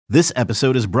This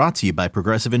episode is brought to you by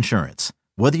Progressive Insurance.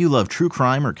 Whether you love true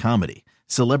crime or comedy,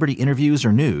 celebrity interviews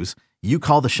or news, you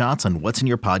call the shots on what's in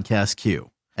your podcast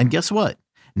queue. And guess what?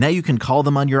 Now you can call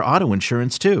them on your auto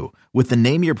insurance too with the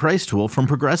Name Your Price tool from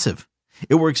Progressive.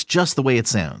 It works just the way it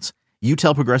sounds. You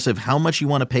tell Progressive how much you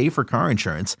want to pay for car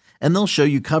insurance, and they'll show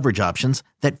you coverage options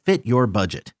that fit your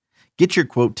budget. Get your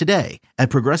quote today at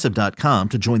Progressive.com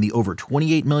to join the over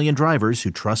 28 million drivers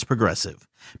who trust Progressive.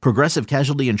 Progressive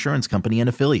Casualty Insurance Company and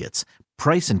Affiliates.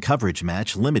 Price and coverage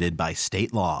match limited by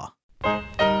state law. The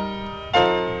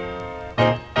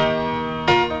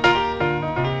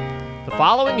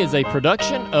following is a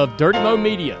production of Dirty Mo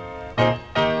Media.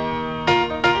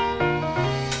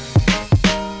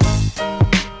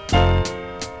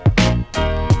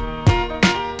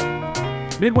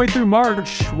 Midway through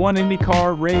March, one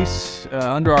IndyCar race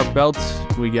under our belts.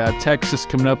 We got Texas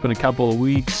coming up in a couple of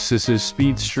weeks. This is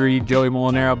Speed Street. Joey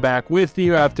Molinaro back with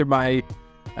you after my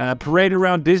parade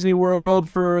around Disney World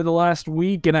for the last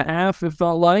week and a half, it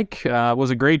felt like. Was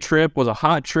a great trip, was a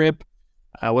hot trip.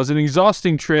 Was an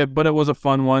exhausting trip, but it was a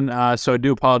fun one. So I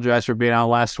do apologize for being out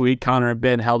last week. Connor and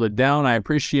Ben held it down. I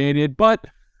appreciate it. But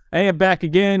I am back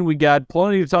again. We got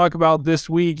plenty to talk about this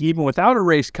week, even without a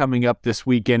race coming up this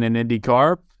weekend in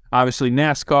IndyCar. Obviously,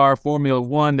 NASCAR, Formula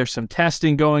One. There's some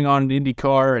testing going on in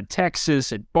IndyCar at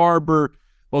Texas, at Barber.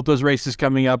 Both those races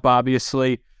coming up,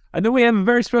 obviously. And then we have a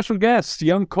very special guest,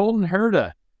 young Colton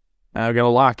Herta. We're going to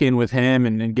lock in with him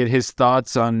and get his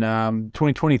thoughts on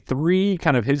 2023,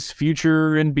 kind of his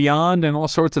future and beyond, and all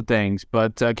sorts of things.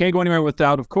 But can't go anywhere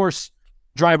without, of course,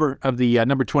 driver of the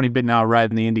number 20 bid now ride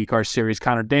in the IndyCar series,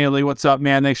 Connor Daly. What's up,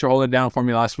 man? Thanks for holding it down for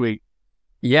me last week.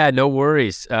 Yeah, no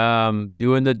worries.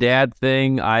 Doing the dad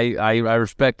thing. I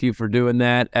respect you for doing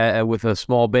that with a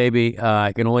small baby.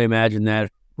 I can only imagine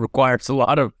that requires a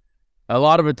lot of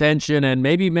attention and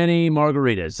maybe many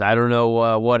margaritas. I don't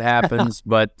know what happens,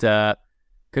 but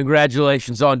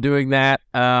congratulations on doing that.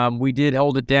 We did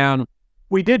hold it down.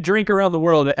 We did drink around the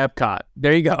world at Epcot.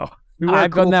 There you go.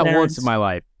 I've done that once in my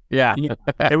life. Yeah.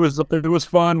 It was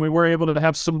fun. We were able to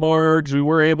have some margs. We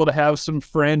were able to have some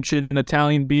French and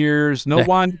Italian beers. No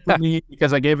wine for me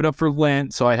because I gave it up for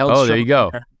Lent, so I held. Oh, there you go.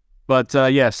 There. But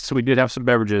yes, we did have some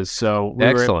beverages. So we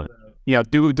excellent. Were able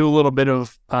to, do a little bit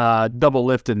of double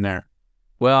lift in there.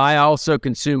 Well, I also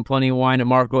consumed plenty of wine at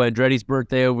Marco Andretti's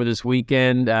birthday over this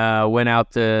weekend. Went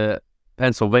out to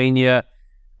Pennsylvania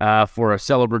for a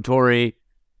celebratory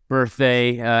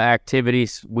birthday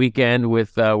activities weekend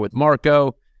with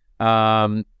Marco.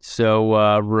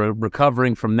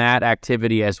 Recovering from that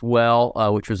activity as well,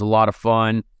 which was a lot of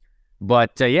fun.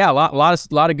 But yeah, a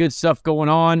lot of good stuff going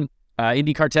on.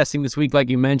 IndyCar testing this week, like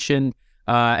you mentioned,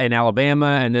 in Alabama,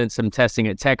 and then some testing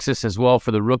at Texas as well for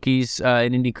the rookies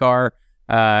in IndyCar.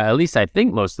 At least I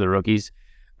think most of the rookies.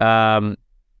 But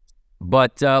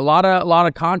a lot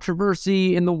of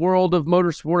controversy in the world of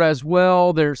motorsport as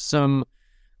well. There's some,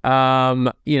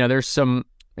 there's some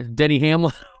Denny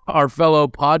Hamlin, our fellow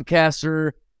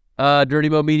podcaster, Dirty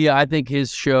Mo Media. I think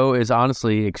his show is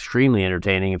honestly extremely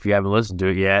entertaining if you haven't listened to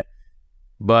it yet.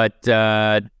 But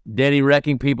Denny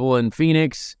wrecking people in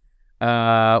Phoenix,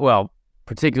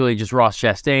 particularly just Ross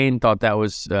Chastain, thought that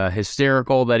was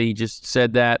hysterical that he just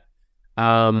said that.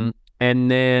 And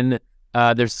then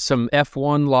there's some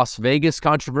F1 Las Vegas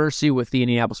controversy with the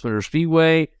Indianapolis Motor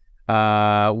Speedway.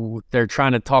 They're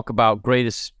trying to talk about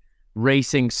greatest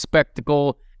racing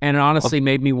spectacle, and it honestly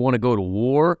made me want to go to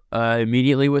war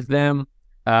immediately with them.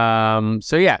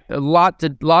 So yeah, a lot to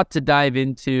dive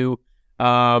into.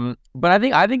 But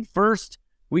I think first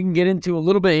we can get into a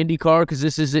little bit of IndyCar because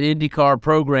this is an IndyCar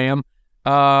program.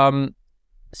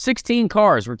 16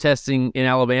 cars were testing in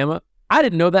Alabama. I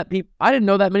didn't know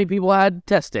that many people had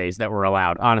test days that were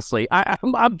allowed. Honestly,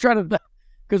 I'm trying to,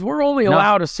 because we're only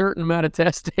allowed a certain amount of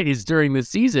test days during the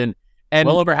season, and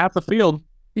well over half the field.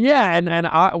 Yeah,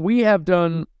 and we have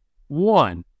done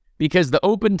one because the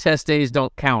open test days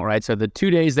don't count, right? So the 2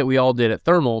 days that we all did at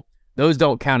Thermal, those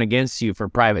don't count against you for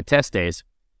private test days.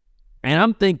 And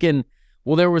I'm thinking,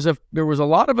 well, there was a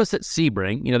lot of us at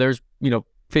Sebring. There's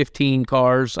 15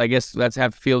 cars. I guess that's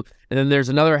half the field, and then there's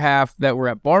another half that were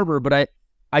at Barber. But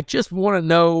I just want to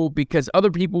know because other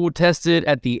people will test it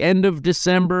at the end of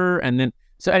December, and then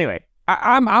so anyway,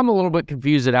 I'm a little bit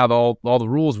confused at how all the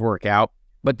rules work out.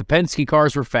 But the Penske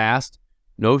cars were fast,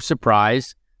 no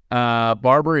surprise.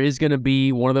 Barber is going to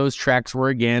be one of those tracks where,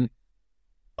 again,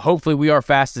 hopefully we are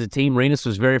fast as a team. Renus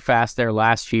was very fast there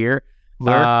last year.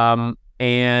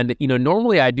 And,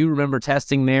 normally I do remember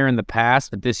testing there in the past,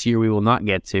 but this year we will not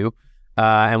get to.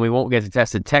 And we won't get to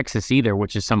test at Texas either,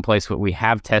 which is someplace what we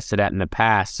have tested at in the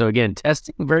past. So, again,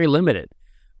 testing very limited.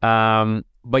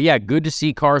 yeah, good to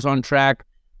see cars on track.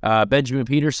 Benjamin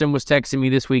Peterson was texting me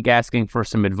this week asking for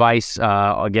some advice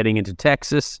on getting into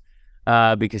Texas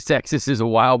because Texas is a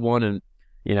wild one, and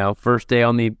first day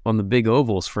on the big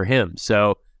ovals for him.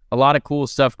 So a lot of cool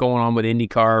stuff going on with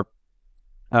IndyCar,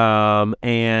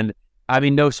 and I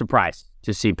mean, no surprise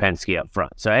to see Penske up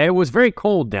front. So it was very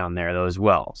cold down there though as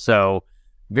well. So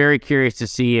very curious to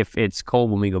see if it's cold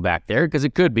when we go back there, because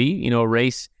it could be, a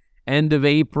race end of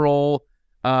April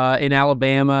in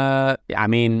Alabama. I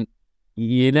mean,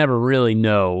 you never really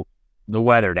know the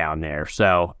weather down there.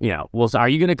 So, are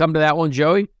you going to come to that one,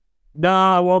 Joey? No,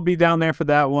 I won't be down there for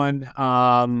that one.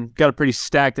 Got a pretty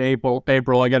stacked April.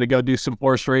 I got to go do some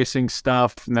horse racing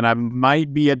stuff, and then I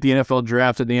might be at the NFL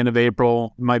draft at the end of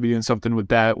April. Might be doing something with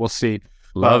that. We'll see.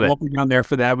 Love it. Won't be down there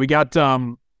for that. We got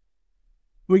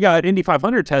Indy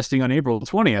 500 testing on April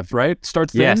 20th, right?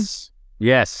 Starts then?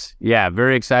 Yes. Yeah,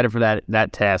 very excited for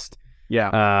that test.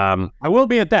 Yeah. I will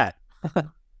be at that.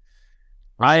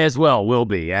 I as well will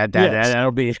be at that.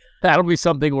 Yes. That'll be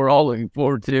something we're all looking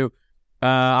forward to.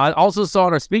 I also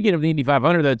saw, speaking of the Indy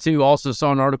 500, though, too, also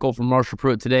saw an article from Marshall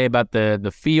Pruitt today about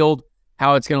the field,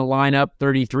 how it's going to line up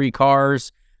 33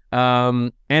 cars.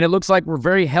 And it looks like we're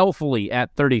very healthily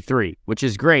at 33, which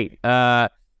is great. And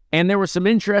there was some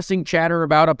interesting chatter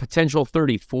about a potential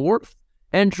 34th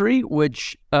entry,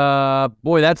 which,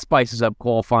 boy, that spices up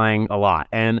qualifying a lot.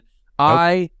 And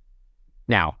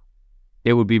now,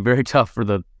 it would be very tough for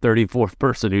the 34th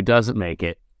person who doesn't make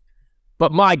it.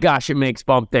 But my gosh, it makes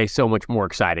bump day so much more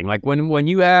exciting. Like when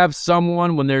you have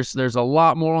someone, when there's a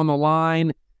lot more on the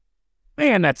line,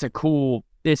 man, that's a cool.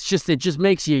 It just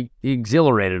makes you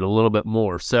exhilarated a little bit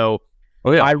more. So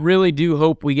I really do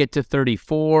hope we get to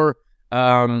 34.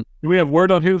 Do we have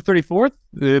word on who 34th?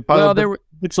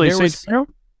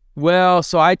 Well,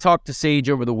 so I talked to Sage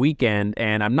over the weekend,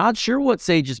 and I'm not sure what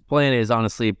Sage's plan is,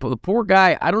 honestly. The poor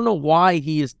guy, I don't know why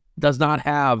he does not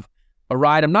have a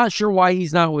ride. I'm not sure why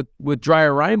he's not with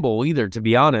Dreyer Reinbold either, to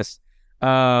be honest.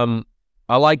 I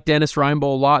like Dennis Reinbold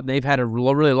a lot, and they've had a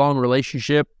really long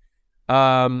relationship.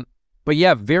 But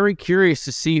yeah, very curious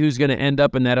to see who's going to end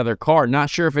up in that other car. Not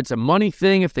sure if it's a money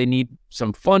thing, if they need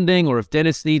some funding, or if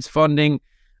Dennis needs funding.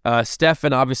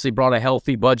 Stefan obviously brought a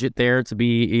healthy budget there to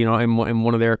be, in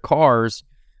one of their cars.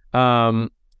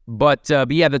 But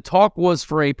yeah, the talk was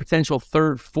for a potential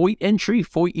third Foyt entry.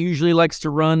 Foyt usually likes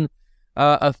to run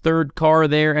a third car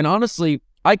there. And honestly,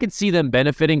 I could see them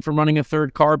benefiting from running a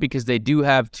third car because they do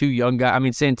have two young guys. I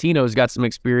mean, Santino's got some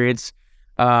experience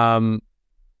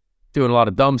doing a lot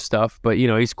of dumb stuff, but,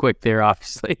 he's quick there,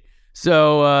 obviously.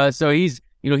 So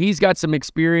he's got some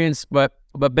experience, but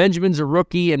Benjamin's a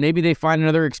rookie, and maybe they find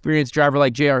another experienced driver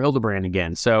like J.R. Hildebrand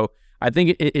again. So I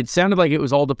think it sounded like it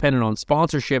was all dependent on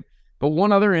sponsorship. But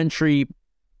one other entry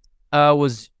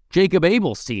was Jacob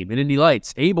Abel's team in Indy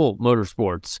Lights, Abel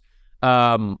Motorsports,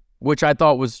 which I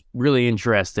thought was really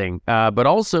interesting, but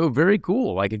also very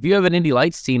cool. Like, if you have an Indy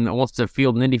Lights team that wants to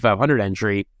field an Indy 500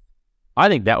 entry, I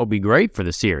think that would be great for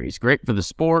the series, great for the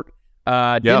sport.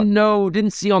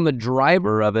 Didn't see on the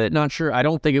driver of it. Not sure. I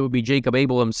don't think it would be Jacob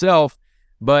Abel himself,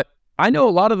 but I know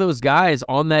a lot of those guys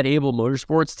on that Abel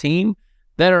Motorsports team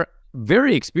that are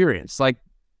very experienced. Like,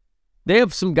 they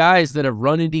have some guys that have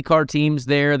run IndyCar teams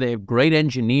there. They have great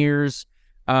engineers.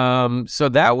 So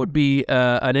that would be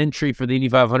an entry for the Indy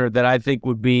 500 that I think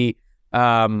would be,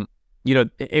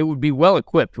 it would be well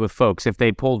equipped with folks if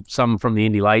they pulled some from the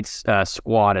Indy Lights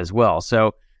squad as well.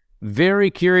 So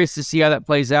very curious to see how that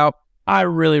plays out. I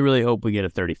really, really hope we get a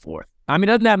 34th. I mean,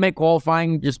 doesn't that make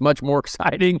qualifying just much more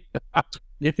exciting?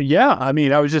 Yeah. I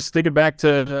mean, I was just thinking back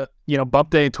to, Bump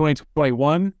Day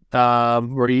 2021,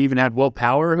 where you even had Will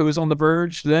Power, who was on the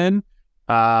verge then.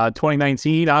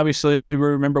 2019, obviously, we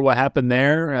remember what happened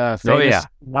there.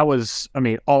 That was,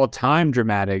 all-time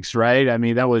dramatics, right? I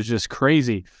mean, that was just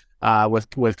crazy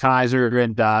with Kaiser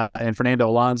and Fernando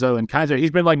Alonso. And Kaiser,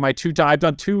 he's been like my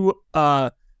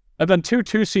I've done two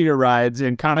two-seater rides,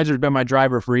 and Kaiser's been my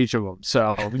driver for each of them.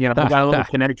 So, I've got a little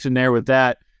connection there with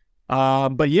that.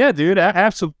 But yeah, dude,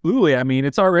 absolutely. I mean,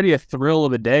 it's already a thrill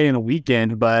of a day and a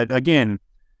weekend, but again,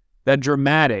 that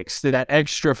dramatics, that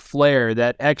extra flair,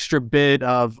 that extra bit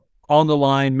of on the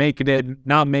line, making it,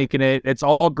 not making it, it's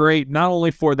all great, not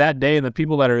only for that day and the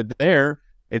people that are there,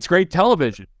 it's great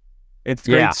television. It's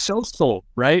great social,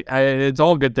 right? It's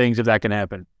all good things if that can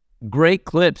happen. Great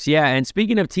clips, yeah. And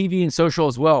speaking of TV and social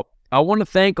as well, I want to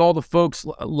thank all the folks.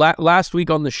 Last week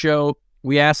on the show,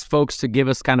 we asked folks to give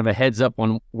us kind of a heads up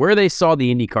on where they saw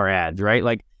the IndyCar ads, right?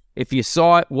 Like, if you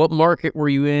saw it, what market were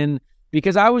you in?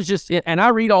 Because I was and I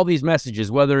read all these messages,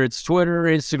 whether it's Twitter,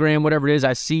 Instagram, whatever it is.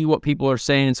 I see what people are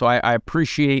saying, so I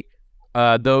appreciate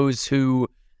those who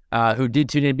who did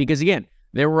tune in, because again,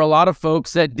 there were a lot of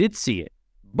folks that did see it,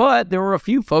 but there were a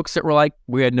few folks that were like,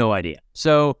 we had no idea.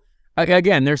 So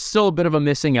again, there's still a bit of a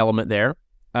missing element there.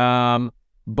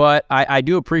 But I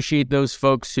do appreciate those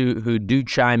folks who do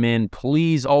chime in.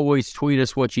 Please always tweet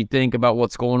us what you think about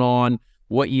what's going on,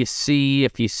 what you see,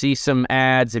 if you see some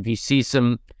ads, if you see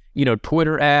some,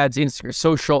 Twitter ads,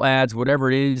 social ads,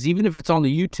 whatever it is, even if it's on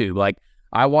the YouTube. Like,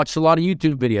 I watch a lot of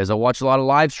YouTube videos. I watch a lot of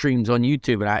live streams on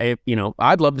YouTube, and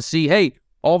I'd love to see, hey,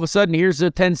 all of a sudden, here's a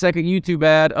 10-second YouTube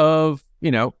ad of,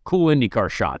 cool IndyCar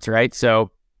shots, right?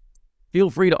 So feel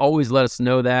free to always let us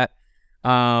know that.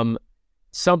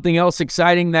 Something else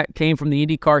exciting that came from the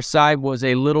IndyCar side was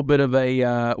a little bit of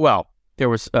there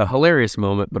was a hilarious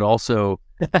moment, but also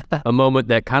a moment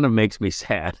that kind of makes me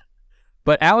sad.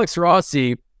 But Alex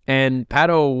Rossi and Pato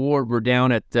O'Ward were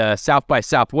down at South by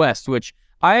Southwest, which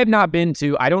I have not been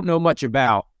to. I don't know much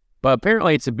about, but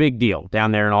apparently it's a big deal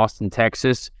down there in Austin,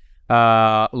 Texas.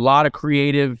 A lot of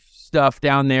creative stuff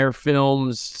down there,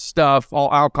 films, stuff,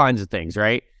 all kinds of things,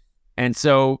 right? And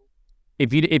so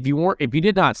if you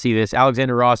did not see this,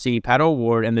 Alexander Rossi, Pato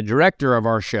O'Ward, and the director of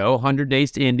our show, 100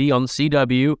 Days to Indy on the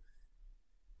CW,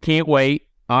 can't wait.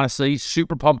 Honestly,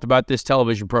 super pumped about this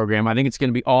television program. I think it's going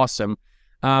to be awesome.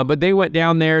 But they went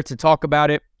down there to talk about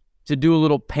it, to do a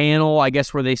little panel, I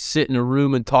guess, where they sit in a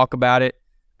room and talk about it,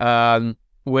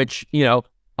 which,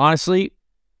 honestly,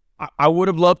 I would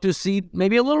have loved to see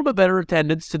maybe a little bit better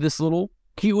attendance to this little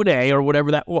Q&A or whatever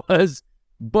that was,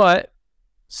 but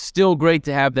still great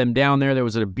to have them down there. There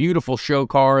was a beautiful show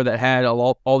car that had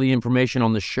all the information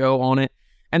on the show on it,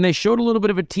 and they showed a little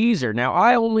bit of a teaser. Now,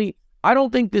 I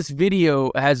don't think this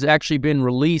video has actually been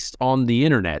released on the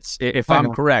internets, if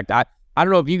I'm correct. I don't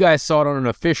know if you guys saw it on an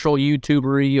official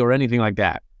YouTubery or anything like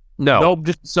that. No. Nope,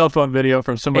 just a cell phone video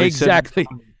from somebody. Exactly.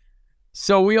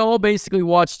 So we all basically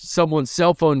watched someone's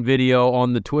cell phone video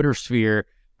on the Twitter sphere,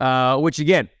 which,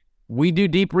 again, we do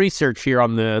deep research here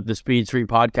on the Speed Street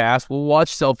podcast. We'll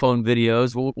watch cell phone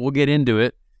videos. We'll get into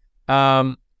it.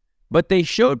 But they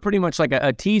showed pretty much like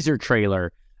a teaser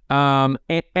trailer, and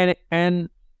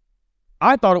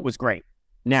I thought it was great.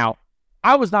 Now,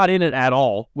 I was not in it at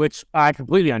all, which I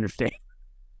completely understand.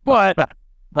 But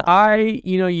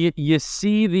you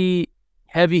see the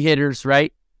heavy hitters,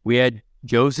 right? We had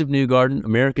Joseph Newgarden,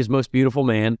 America's Most Beautiful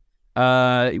Man.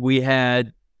 We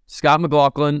had Scott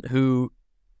McLaughlin, who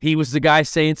he was the guy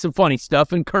saying some funny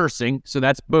stuff and cursing. So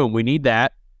that's boom. We need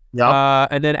that. Yep.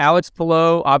 And then Alex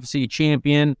Palou, obviously a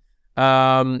champion.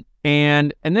 And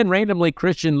then randomly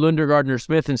Christian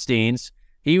Lundergardner-Smithensteins.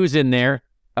 He was in there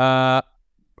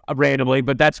randomly,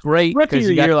 but that's great. Rookie of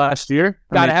the year last year.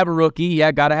 Got to have a rookie.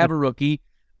 Yeah, got to have a rookie.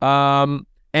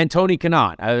 And Tony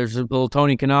Kanaan. There's a little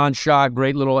Tony Kanaan shot,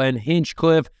 great little, and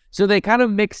Hinchcliffe. So they kind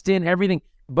of mixed in everything,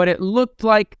 but it looked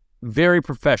like very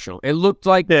professional. It looked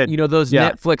like, those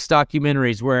Netflix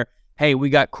documentaries where, hey, we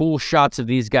got cool shots of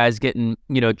these guys getting,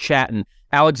 chatting.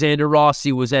 Alexander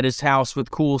Rossi was at his house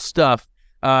with cool stuff.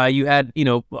 You had,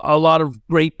 a lot of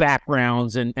great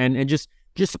backgrounds and just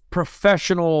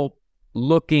professional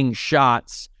looking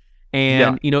shots.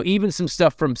 And, even some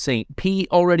stuff from St. Pete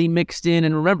already mixed in.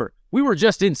 And remember, we were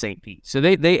just in St. Pete. So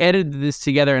they edited this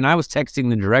together, and I was texting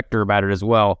the director about it as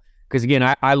well. Because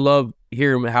again, I love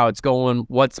hearing how it's going,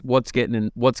 what's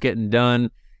getting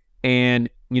done. And,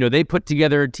 they put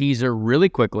together a teaser really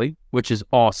quickly, which is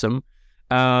awesome.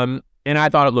 And I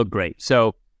thought it looked great.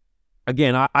 So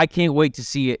again, I can't wait to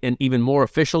see an even more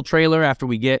official trailer after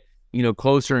we get,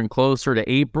 closer and closer to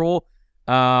April.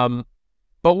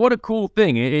 But what a cool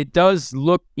thing. It does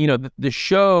look, the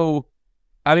show.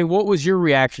 I mean, what was your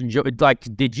reaction, Joe?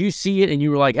 Like, did you see it and you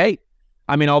were like, hey,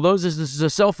 I mean, although this is a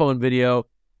cell phone video,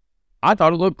 I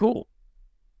thought it looked cool.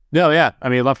 No, yeah. I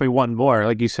mean, it left me wanting more.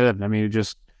 Like you said, I mean,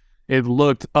 it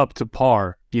looked up to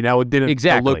par. It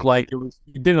didn't look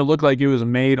like it was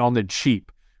made on the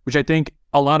cheap, which I think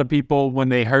a lot of people, when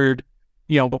they heard,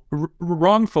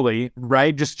 wrongfully,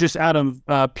 right? Just out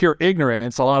of pure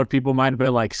ignorance, a lot of people might have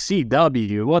been like,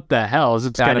 CW, what the hell is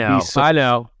it going to be? I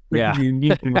know. Yeah.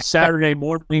 Saturday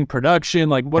morning production.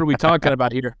 Like, what are we talking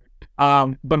about here?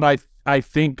 But I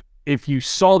think if you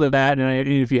saw that, and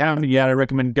if you haven't yet, I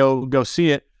recommend go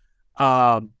see it.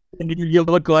 And you'll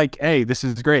look like, hey, this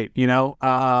is great,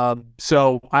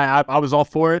 So I was all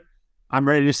for it. I'm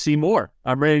ready to see more.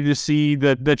 I'm ready to see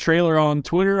the trailer on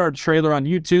Twitter or trailer on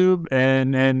YouTube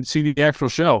and see the actual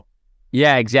show.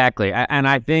 Yeah, exactly. And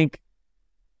I think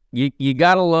you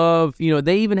gotta love,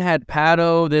 they even had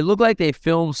Pato. They look like they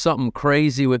filmed something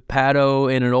crazy with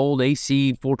Pato in an old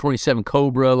AC 427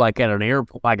 Cobra, like at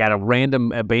a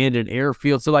random abandoned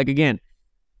airfield. So, like, again,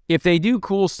 if they do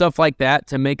cool stuff like that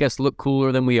to make us look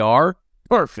cooler than we are,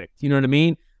 perfect. You know what I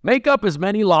mean? Make up as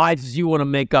many lies as you want to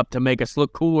make up to make us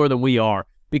look cooler than we are,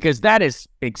 because that is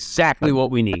exactly what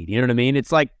we need. You know what I mean?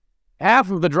 It's like half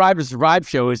of the Drive to Survive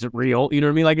show isn't real. You know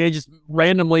what I mean? Like, they just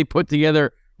randomly put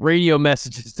together radio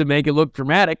messages to make it look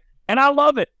dramatic, and I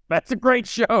love it. That's a great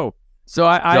show. So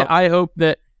I hope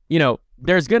that,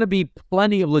 there's going to be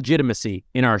plenty of legitimacy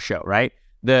in our show, right?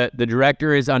 The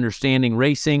director is understanding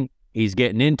racing. He's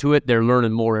getting into it. They're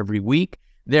learning more every week.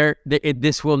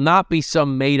 This will not be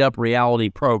some made-up reality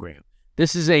program.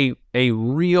 This is a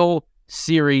real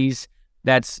series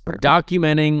that's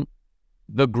documenting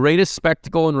the greatest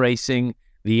spectacle in racing,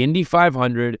 the Indy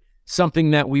 500,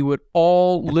 something that we would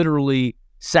all literally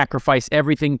sacrifice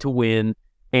everything to win.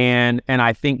 And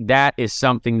I think that is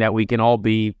something that we can all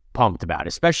be pumped about,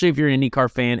 especially if you're an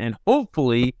IndyCar fan. And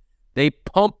hopefully they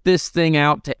pump this thing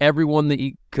out to everyone that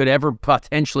you could ever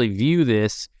potentially view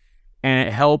this, and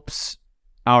it helps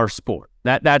our sport.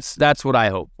 That's what I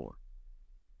hope for.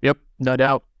 Yep, no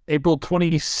doubt. April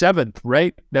 27th,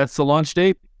 right? That's the launch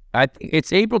date? I think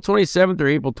it's April 27th or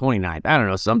April 29th. I don't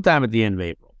know, sometime at the end of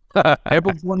April.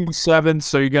 April 27th,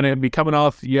 so you're going to be coming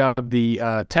off. You have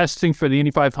the testing for the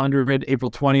Indy 500, April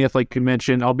 20th, like you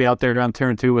mentioned. I'll be out there around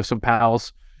turn 2 with some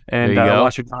pals and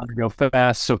watch your time go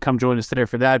fast, so come join us there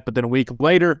for that. But then a week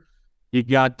later, you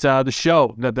got the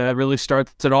show that really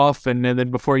starts it off, and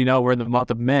then before you know, we're in the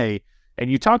month of May. And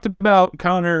you talked about,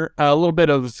 Connor, a little bit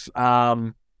of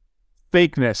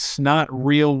fakeness, not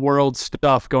real-world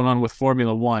stuff going on with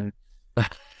Formula One.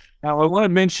 Now, I want to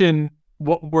mention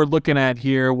what we're looking at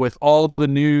here with all the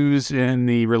news and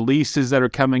the releases that are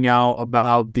coming out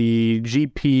about the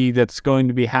GP that's going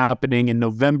to be happening in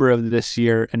November of this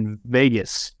year in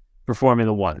Vegas for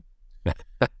Formula One.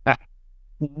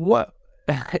 What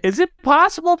is it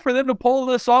possible for them to pull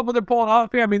this off when they're pulling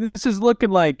off here? I mean, this is looking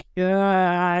like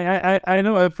I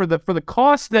know for the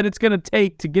cost that it's going to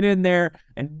take to get in there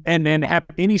and have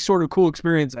any sort of cool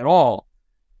experience at all.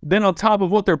 Then on top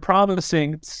of what they're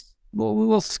promising, it's a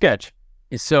little sketch.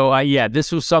 So,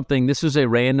 this was a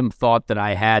random thought that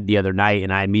I had the other night,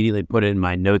 and I immediately put it in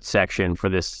my notes section for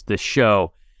this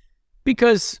show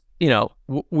because,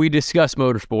 we discuss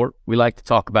motorsport. We like to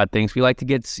talk about things. We like to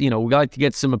get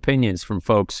some opinions from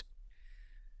folks.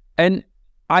 And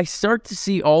I start to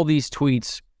see all these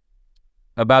tweets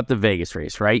about the Vegas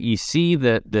race, right? You see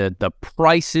the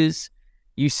prices.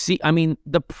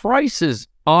 The prices,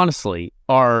 honestly,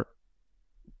 are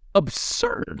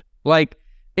absurd. Like,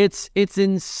 it's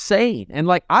insane. And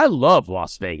like, I love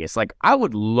Las Vegas. Like, I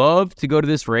would love to go to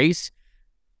this race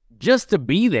just to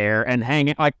be there and hang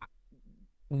it. Like,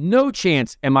 no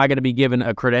chance am I going to be given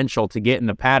a credential to get in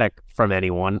the paddock from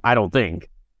anyone, I don't think.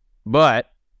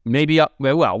 But maybe,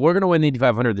 we're going to win the Indy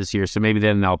 500 this year, so maybe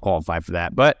then I'll qualify for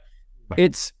that. But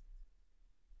it's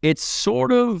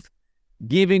sort of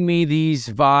giving me these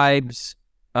vibes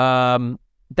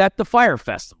that the Fire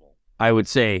Festival, I would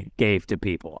say, gave to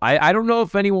people. I don't know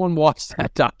if anyone watched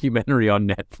that documentary on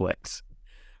Netflix,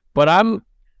 but I'm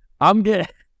getting,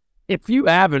 if you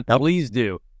haven't, please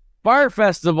do. Fire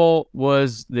Festival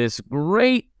was this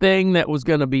great thing that was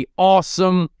going to be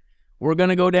awesome. We're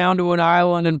going to go down to an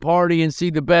island and party and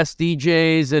see the best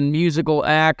DJs and musical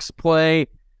acts play.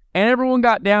 And everyone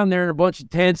got down there in a bunch of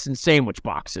tents and sandwich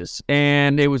boxes.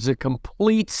 And it was a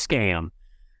complete scam.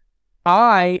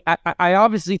 I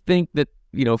obviously think that,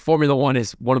 Formula One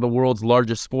is one of the world's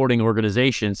largest sporting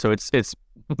organizations, so it's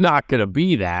not going to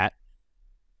be that.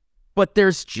 But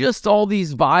there's just all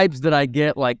these vibes that I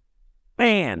get like,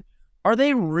 man, are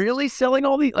they really selling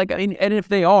all these? Like, I mean, and if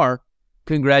they are,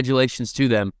 congratulations to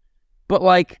them. But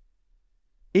like,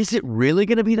 is it really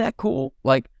going to be that cool?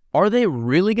 Like, are they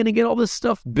really going to get all this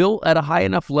stuff built at a high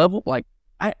enough level? Like,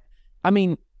 I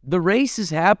mean, the race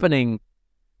is happening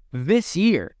this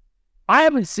year. I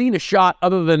haven't seen a shot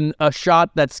other than a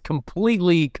shot that's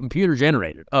completely computer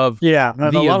generated of the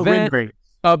event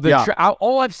of the.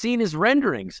 All I've seen is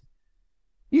renderings.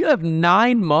 You have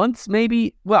 9 months,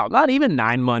 maybe. Well, not even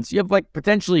 9 months. You have like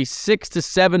potentially 6 to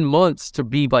 7 months to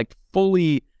be like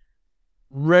fully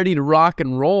ready to rock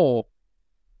and roll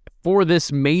for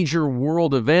this major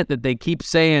world event that they keep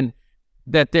saying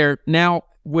that they're now,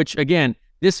 which again,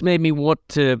 this made me want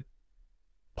to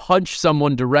punch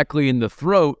someone directly in the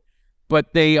throat,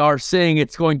 but they are saying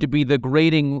it's going to be the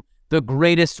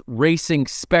greatest racing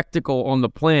spectacle on the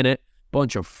planet.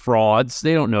 Bunch of frauds.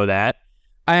 They don't know that.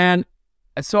 And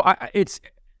so it's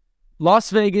Las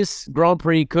Vegas Grand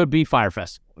Prix could be Fire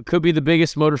Festival. It could be the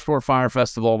biggest motorsport fire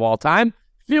festival of all time.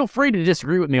 Feel free to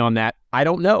disagree with me on that. I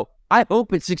don't know. I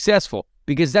hope it's successful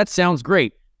because that sounds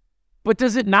great. But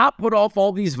does it not put off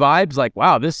all these vibes like,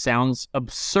 wow, this sounds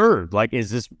absurd? Like, is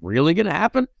this really going to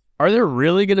happen? are there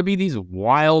really going to be these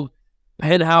wild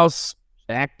penthouse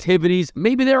activities?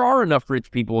 Maybe there are enough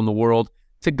rich people in the world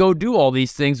to go do all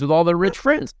these things with all their rich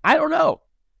friends. I don't know.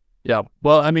 Yeah.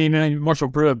 Well, I mean, Marshall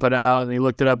Pruitt put it out and he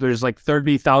looked it up. There's like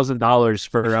 $30,000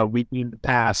 for a weekly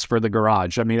pass for the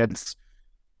garage. I mean, it's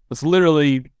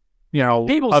literally,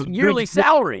 people's yearly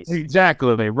salaries.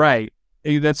 Exactly. Right.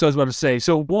 That's what I was about to say.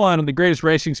 So one, the greatest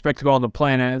racing spectacle on the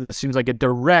planet, it seems like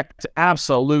a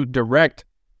absolute direct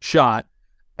shot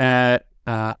at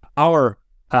our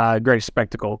greatest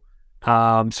spectacle.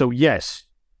 So yes,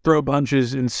 throw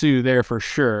bunches ensue there for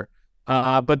sure.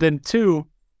 But then two,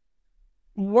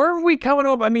 weren't we coming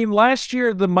up? I mean, last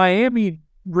year, the Miami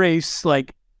race,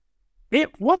 like, it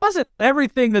wasn't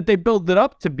everything that they built it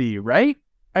up to be, right?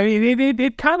 I mean,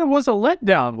 it kind of was a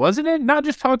letdown, wasn't it? Not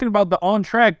just talking about the on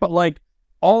track, but like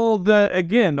all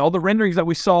the renderings that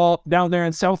we saw down there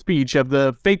in South Beach of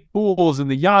the fake pools and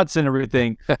the yachts and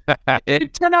everything.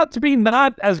 It turned out to be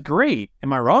not as great.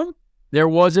 Am I wrong? There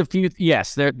was a few,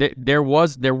 yes, there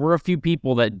were a few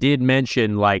people that did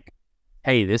mention like,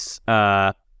 hey,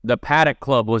 the Paddock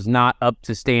Club was not up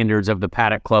to standards of the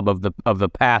Paddock Club of the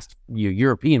past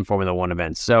European Formula One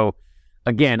events. So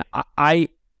again, I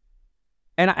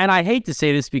hate to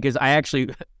say this because I actually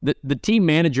the team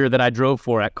manager that I drove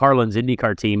for at Carlin's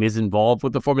IndyCar team is involved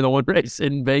with the Formula One race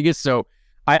in Vegas. So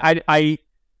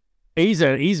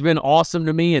he's been awesome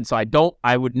to me, and so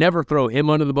I would never throw him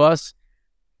under the bus.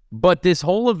 But this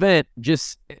whole event,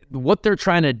 just what they're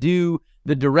trying to do,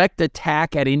 the direct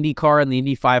attack at IndyCar and the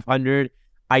Indy 500,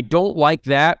 I don't like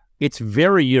that. It's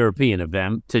very European of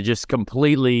them to just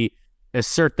completely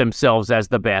assert themselves as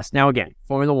the best. Now, again,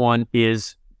 Formula One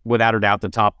is without a doubt the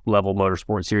top level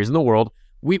motorsport series in the world.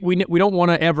 We don't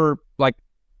want to ever like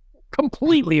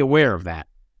completely aware of that,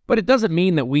 but it doesn't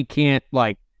mean that we can't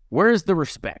like. Where's the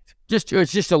respect?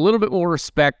 It's just a little bit more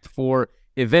respect for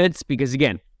events because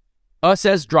again, us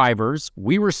as drivers,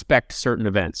 we respect certain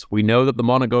events. We know that the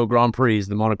Monaco Grand Prix is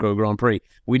the Monaco Grand Prix.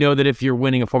 We know that if you're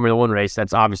winning a Formula One race,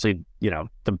 that's obviously,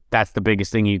 that's the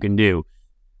biggest thing you can do.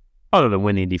 Other than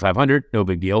win the Indy 500, no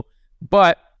big deal.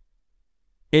 But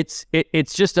it's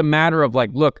just a matter of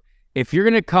like, look, if you're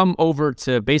going to come over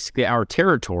to basically our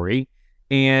territory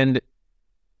and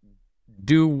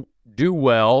do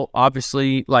well,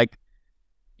 obviously, like,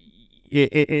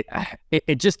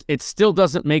 it still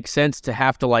doesn't make sense to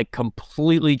have to like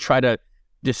completely try to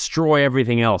destroy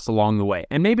everything else along the way.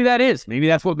 And maybe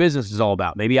that's what business is all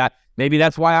about. Maybe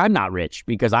that's why I'm not rich,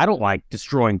 because I don't like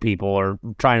destroying people or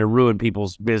trying to ruin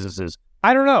people's businesses.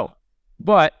 I don't know.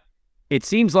 But it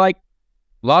seems like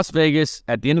Las Vegas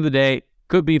at the end of the day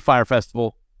could be Fire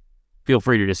Festival. Feel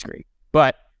free to disagree.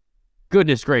 But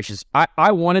goodness gracious,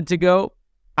 I wanted to go.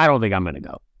 I don't think I'm going to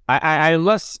go.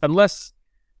 Unless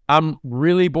I'm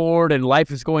really bored and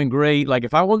life is going great. Like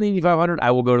if I won the Indy 500,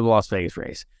 I will go to the Las Vegas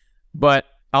race. But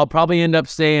I'll probably end up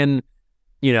staying,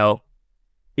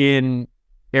 in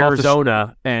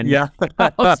Arizona. And yeah,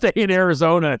 I'll stay in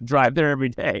Arizona and drive there every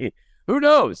day. Who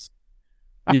knows?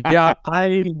 Yeah,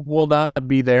 I will not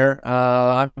be there.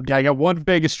 I got one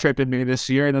Vegas trip in me this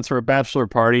year, and that's for a bachelor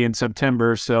party in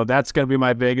September. So that's going to be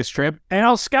my Vegas trip. And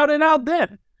I'll scout it out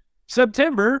then.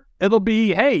 September, it'll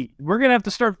be, hey, we're going to have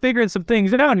to start figuring some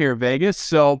things out here in Vegas.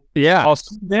 So yeah, I'll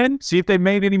then see if they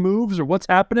made any moves or what's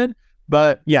happening.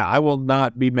 But yeah, I will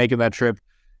not be making that trip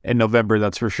in November,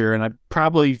 that's for sure. And I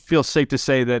probably feel safe to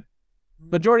say that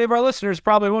majority of our listeners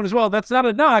probably won't as well. That's not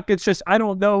a knock. It's just I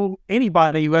don't know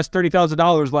anybody who has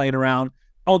 $30,000 laying around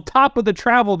on top of the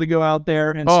travel to go out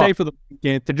there and stay for the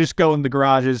weekend to just go in the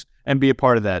garages and be a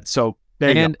part of that. So there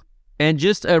you go. And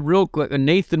just a real quick,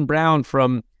 Nathan Brown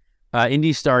from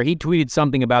IndyStar, he tweeted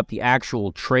something about the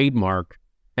actual trademark,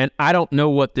 and I don't know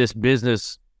what this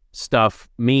business stuff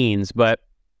means, but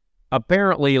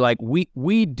apparently, like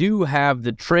we do have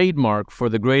the trademark for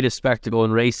the greatest spectacle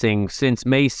in racing since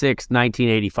May 6th,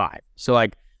 1985. So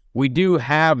like we do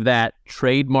have that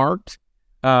trademarked,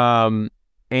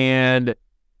 and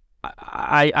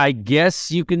I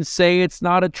guess you can say it's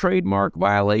not a trademark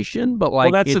violation, but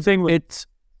like that's the thing. It's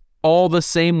all the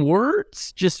same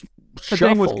words, just the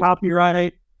thing with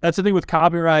copyright. That's the thing with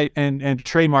copyright and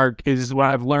trademark is what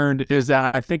I've learned is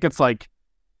that I think it's like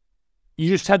you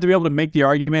just have to be able to make the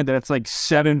argument that it's like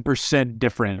 7%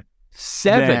 different.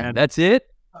 That's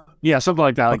it? Yeah, something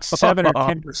like that, like 7 or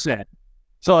 10%.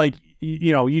 So like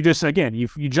you just again you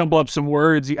jumble up some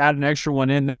words, you add an extra one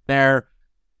in there.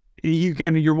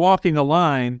 You're walking a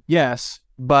line, yes,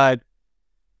 but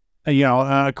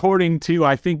according to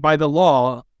I think by the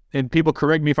law, and people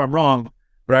correct me if I'm wrong,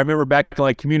 but I remember back to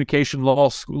like communication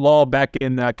law back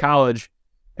in college,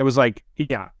 it was like,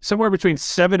 somewhere between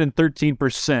 7 and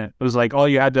 13%. It was like all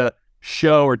you had to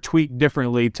show or tweak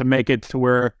differently to make it to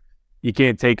where you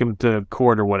can't take them to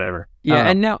court or whatever. Yeah,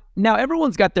 and now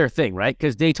everyone's got their thing, right?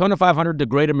 Because Daytona 500, the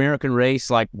Great American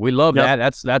Race, like we love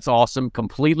that. That's awesome.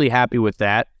 Completely happy with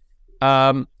that.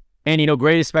 And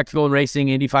greatest spectacle in racing,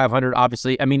 Indy 500.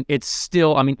 Obviously, I mean, it's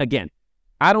still. I mean, again,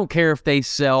 I don't care if they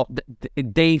sell.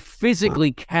 They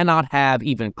physically cannot have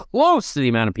even close to the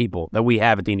amount of people that we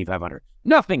have at the Indy 500.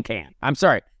 Nothing can. I'm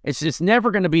sorry. It's just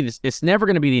never going to be this. It's never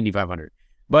going to be the Indy 500.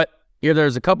 But here,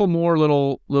 there's a couple more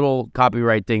little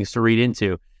copyright things to read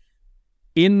into.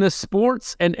 In the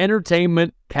sports and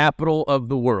entertainment capital of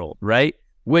the world, right?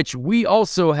 Which we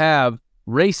also have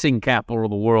racing capital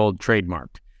of the world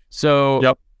trademarked.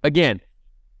 So, again,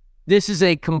 this is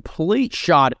a complete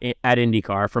shot at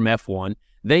IndyCar from F1.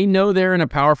 They know they're in a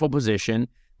powerful position.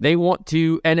 They want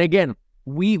to, and again,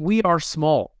 we are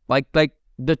small. Like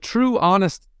the true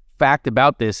honest fact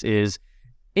about this is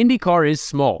IndyCar is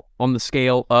small on the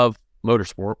scale of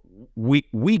motorsport.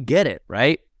 We get it,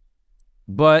 right?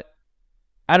 But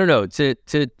I don't know, to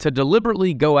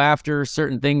deliberately go after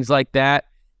certain things like that,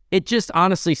 it just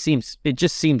honestly seems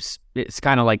it's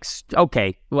kind of like,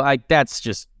 okay, well, like that's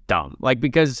just dumb. Like,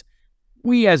 because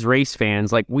we as race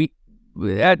fans, like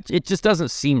it just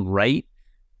doesn't seem right.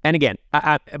 And again,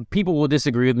 people will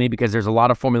disagree with me because there's a lot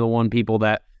of Formula One people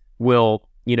that will,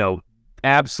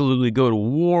 absolutely go to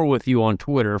war with you on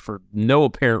Twitter for no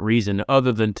apparent reason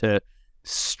other than to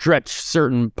stretch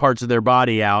certain parts of their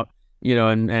body out,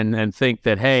 and think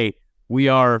that, hey, we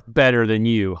are better than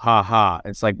you. Ha ha.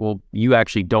 It's like, well, you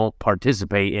actually don't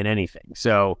participate in anything.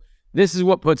 So this is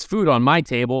what puts food on my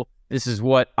table. This is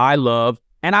what I love.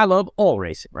 And I love all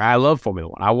racing, right? I love Formula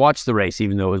One. I watch the race,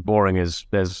 even though it's boring as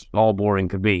all boring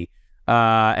could be.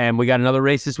 And we got another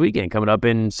race this weekend coming up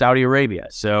in Saudi Arabia.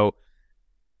 So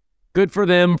good for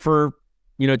them for,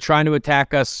 trying to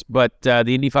attack us. But the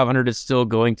Indy 500 is still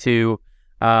going to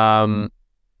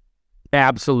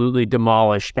absolutely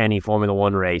demolish any Formula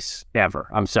One race ever.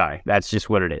 I'm sorry. That's just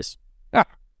what it is.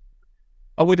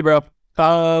 I'm with you, bro.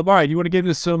 All right. You want to give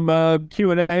us some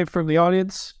Q&A from the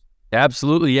audience?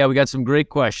 Absolutely. Yeah, we got some great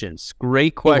questions.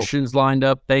 Great questions lined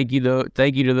up. Thank you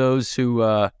to those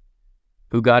who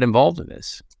got involved in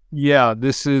this. Yeah,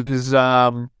 this is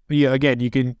again, you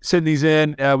can send these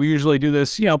in. We usually do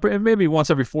this, maybe once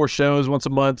every 4 shows, once a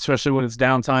month, especially when it's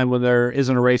downtime, when there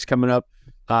isn't a race coming up.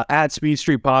 At Speed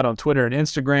Street Pod on Twitter and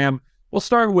Instagram. We'll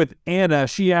start with Anna.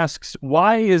 She asks,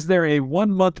 why is there a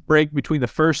 1-month break between the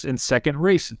first and second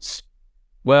races?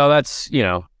 Well, that's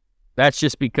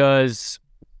just because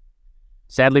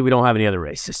sadly we don't have any other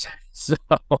races. So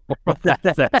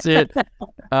that's it.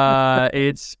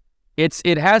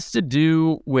 It has to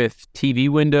do with TV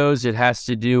windows. It has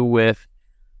to do with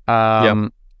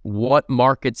what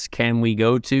markets can we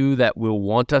go to that will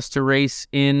want us to race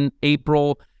in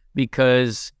April,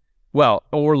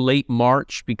 or late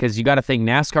March, because you got to think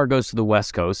NASCAR goes to the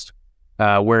West Coast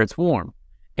where it's warm.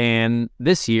 And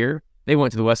this year they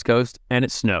went to the West Coast and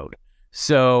it snowed.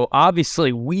 So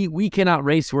obviously we cannot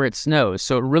race where it snows.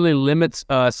 So it really limits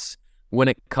us when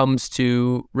it comes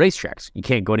to racetracks. You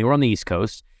can't go anywhere on the East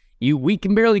Coast. We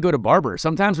can barely go to Barber.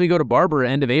 Sometimes we go to Barber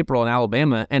end of April in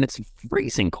Alabama and it's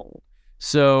freezing cold.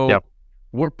 So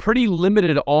we're pretty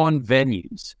limited on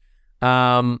venues.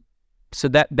 So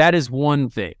that is one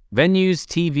thing. Venues,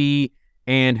 TV,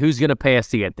 and who's going to pay us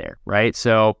to get there, right?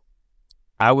 So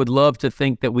I would love to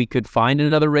think that we could find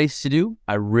another race to do.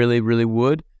 I really, really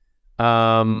would.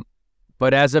 But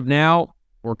as of now,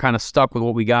 we're kind of stuck with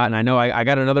what we got. And I know I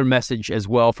got another message as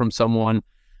well from someone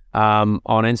on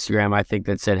Instagram, I think,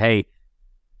 that said, hey,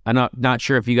 I'm not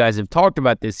sure if you guys have talked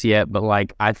about this yet, but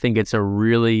I think it's a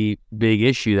really big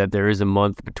issue that there is a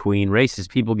month between races.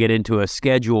 People get into a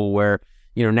schedule where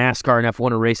NASCAR and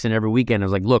F1 are racing every weekend. I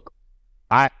was like, look,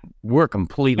 we're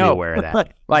completely aware of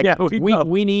that.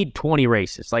 We need 20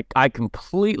 races. I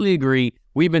completely agree.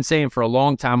 We've been saying for a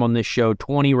long time on this show,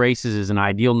 20 races is an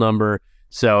ideal number.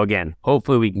 So again,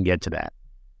 hopefully we can get to that.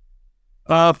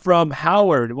 From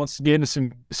Howard, wants to get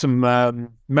into some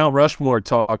Mount Rushmore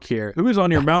talk here. Who is on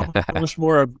your Mount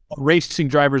Rushmore of racing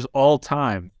drivers all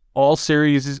time, all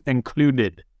series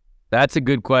included? That's a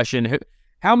good question.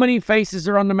 How many faces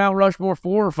are on the Mount Rushmore?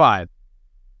 4 or 5?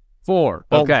 4.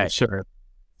 Okay. Sure.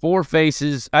 4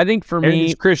 faces. I think for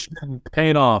me, Christian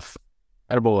paying off.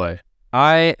 Attaboy.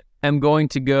 I am going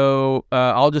to go,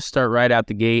 I'll just start right out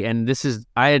the gate. And this is,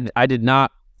 I did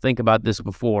not think about this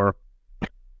before.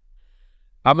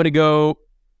 I'm going to go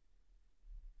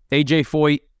AJ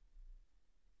Foyt.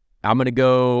 I'm going to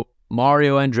go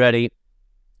Mario Andretti.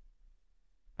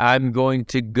 I'm going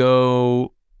to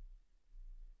go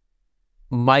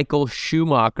Michael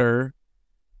Schumacher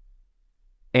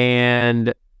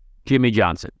and Jimmy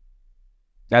Johnson.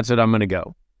 That's what I'm going to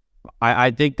go.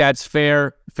 I think that's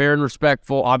fair and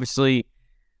respectful. Obviously,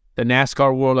 the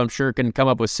NASCAR world, I'm sure, can come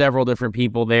up with several different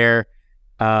people there.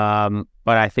 But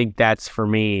I think that's, for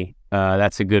me,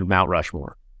 that's a good Mount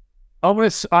Rushmore.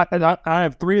 I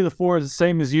have 3 of the 4 the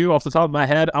same as you off the top of my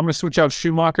head. I'm going to switch out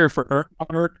Schumacher for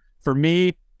Earnhardt. For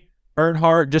me,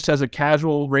 Earnhardt, just as a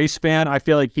casual race fan, I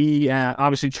feel like he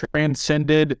obviously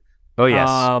transcended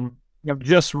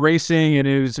just racing, and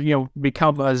it was,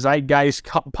 become a zeitgeist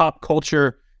pop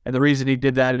culture. And the reason he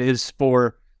did that is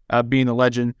for being the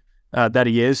legend that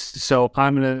he is. So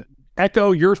I'm going to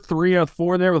echo your 3 of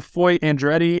 4 there with Foyt,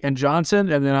 Andretti, and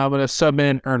Johnson, and then I'm going to sub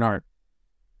in Earnhardt.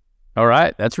 All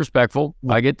right, that's respectful.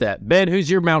 I get that. Ben,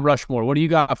 who's your Mount Rushmore? What do you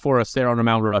got for us there on the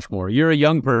Mount Rushmore? You're a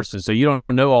young person, so you don't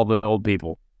know all the old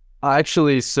people.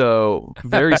 Actually, so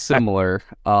very similar.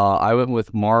 I went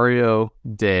with Mario,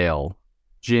 Dale,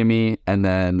 Jimmy, and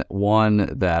then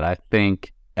one that I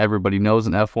think everybody knows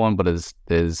in F1, but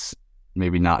is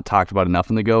maybe not talked about enough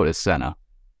in the GOAT, is Senna.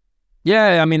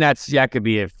 Yeah, I mean, that could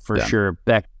be it for sure.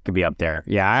 That could be up there.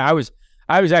 Yeah, I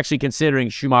was actually considering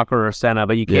Schumacher or Senna,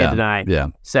 but you can't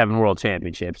deny 7 world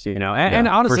championships, And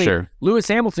honestly, sure. Lewis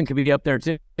Hamilton could be up there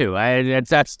too.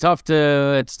 It's tough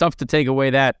to take away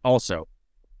that also.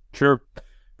 Sure.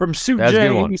 From Suit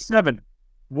J 87,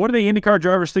 what do the IndyCar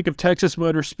drivers think of Texas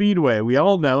Motor Speedway? We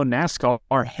all know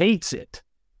NASCAR hates it.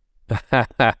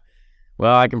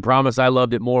 Well, I can promise I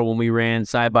loved it more when we ran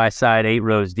side by side 8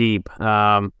 rows deep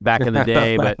back in the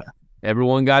day, but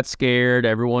everyone got scared.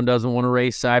 Everyone doesn't want to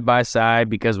race side by side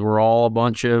because we're all a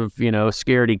bunch of,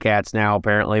 scaredy cats now,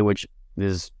 apparently, which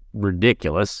is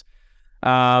ridiculous.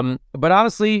 But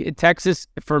honestly, Texas,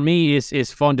 for me,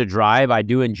 is fun to drive. I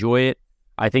do enjoy it.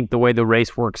 I think the way the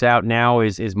race works out now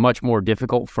is much more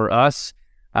difficult for us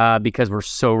because we're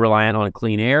so reliant on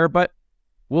clean air. But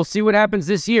we'll see what happens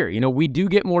this year. We do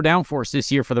get more downforce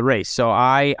this year for the race. So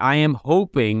I am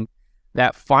hoping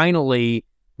that finally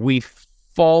we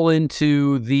fall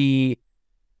into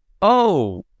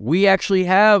we actually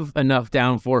have enough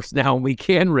downforce now and we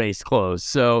can race close.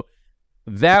 So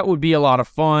that would be a lot of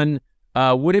fun.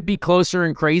 Would it be closer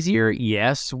and crazier?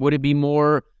 Yes. Would it be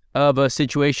more of a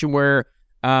situation where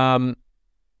Devlin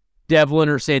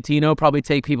or Santino probably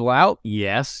take people out?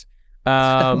 Yes.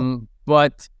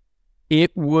 But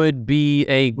it would be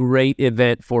a great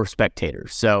event for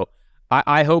spectators. So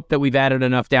I hope that we've added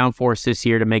enough downforce this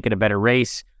year to make it a better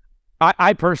race.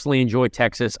 I personally enjoy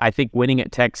Texas. I think winning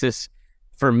at Texas,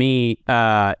 for me,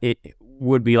 it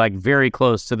would be like very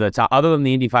close to the top. Other than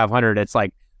the Indy 500, it's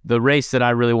like the race that I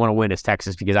really want to win is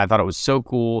Texas because I thought it was so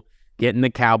cool getting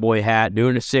the cowboy hat,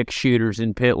 doing the 6 shooters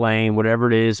in pit lane, whatever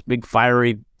it is, big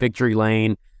fiery victory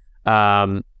lane.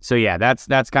 So yeah, that's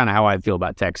kind of how I feel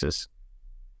about Texas.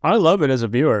 I love it as a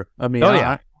viewer. I mean,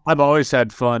 I've always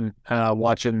had fun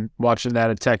watching that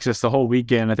at Texas the whole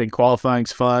weekend. I think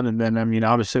qualifying's fun, and then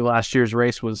obviously last year's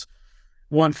race was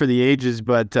one for the ages,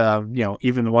 but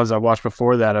even the ones I watched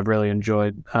before that I've really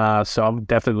enjoyed. So I'm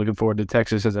definitely looking forward to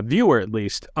Texas as a viewer, at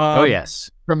least. Yes.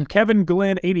 From Kevin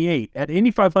Glenn 88 at Indy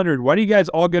 500, why do you guys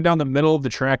all go down the middle of the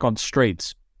track on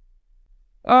straights?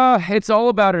 It's all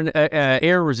about an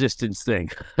air resistance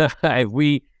thing.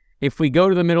 If we go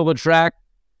to the middle of the track,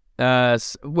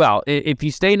 if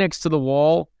you stay next to the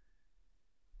wall,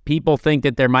 people think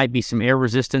that there might be some air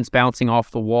resistance bouncing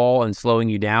off the wall and slowing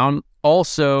you down.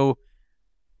 Also,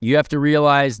 you have to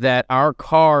realize that our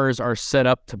cars are set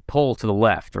up to pull to the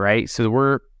left, right?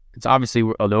 So it's obviously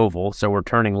an oval, so we're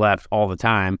turning left all the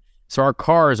time. So our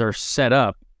cars are set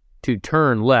up to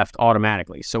turn left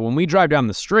automatically. So when we drive down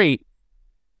the straight,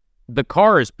 the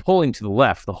car is pulling to the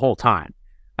left the whole time.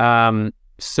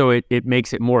 So it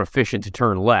makes it more efficient to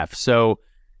turn left. So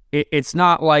it's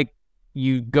not like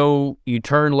you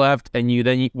turn left and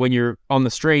when you're on the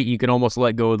straight, you can almost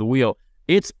let go of the wheel.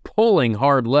 It's pulling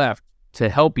hard left to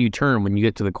help you turn when you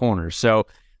get to the corners. So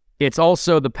it's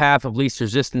also the path of least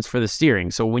resistance for the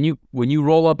steering. So when you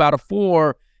roll up out of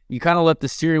 4, you kind of let the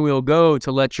steering wheel go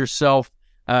to let yourself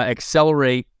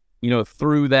accelerate,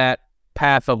 through that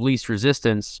path of least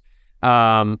resistance.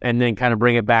 And then kind of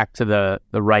bring it back to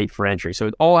the right for entry. So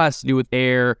it all has to do with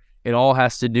air. It all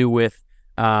has to do with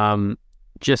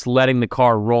just letting the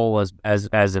car roll as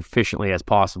efficiently as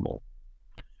possible.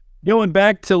 Going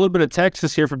back to a little bit of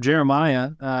Texas here from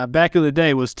Jeremiah. Back in the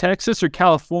day, was Texas or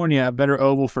California a better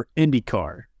oval for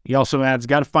IndyCar? He also adds,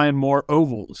 got to find more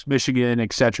ovals, Michigan,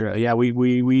 etc. Yeah,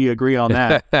 we agree on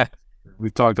that.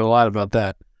 We've talked a lot about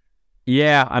that.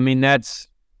 Yeah, I mean, that's...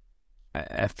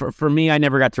 For me, I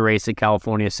never got to race in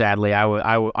California, sadly.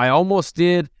 I almost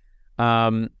did.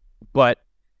 But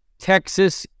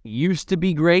Texas used to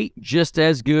be great, just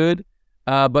as good.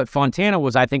 But Fontana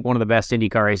was, I think, one of the best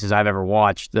IndyCar races I've ever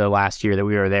watched the last year that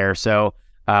we were there. So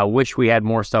wish we had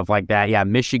more stuff like that. Yeah,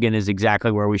 Michigan is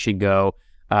exactly where we should go.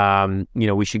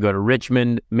 We should go to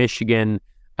Richmond, Michigan.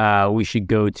 We should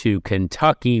go to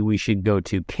Kentucky. We should go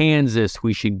to Kansas.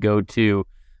 We should go to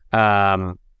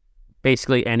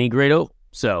basically any great oval.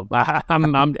 So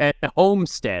I'm at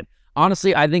Homestead.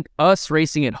 Honestly, I think us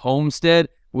racing at Homestead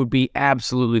would be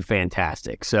absolutely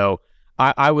fantastic. So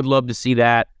I would love to see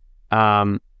that.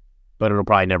 But it'll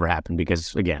probably never happen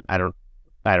because, again, I don't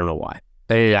know why.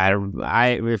 It's out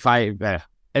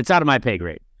of my pay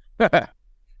grade.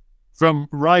 From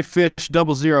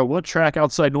Ryefish 00, what track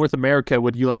outside North America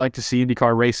would you like to see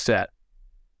IndyCar race at?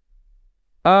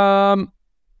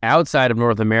 Outside of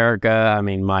North America, I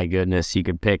mean, my goodness, you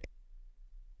could pick.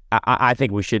 I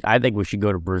think we should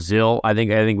go to Brazil. I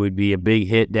think would be a big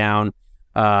hit down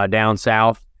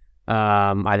south.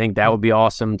 I think that would be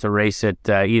awesome to race at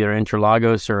either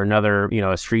Interlagos or another,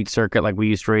 a street circuit like we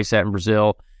used to race at in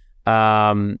Brazil.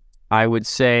 I would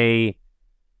say,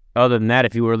 other than that,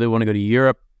 if you really want to go to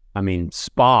Europe, I mean,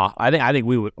 Spa. I think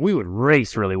we would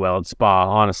race really well at Spa,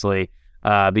 honestly,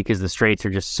 because the straights are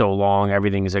just so long.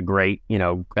 Everything is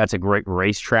that's a great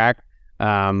racetrack.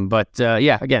 But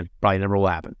again, probably never will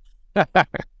happen.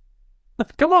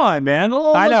 Come on, man.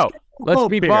 I know. Let's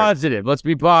be positive. Let's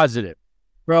be positive.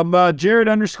 From Jared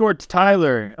 _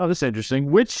 Tyler. Oh, this is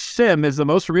interesting. Which sim is the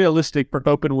most realistic for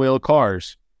open wheel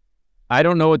cars? I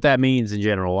don't know what that means in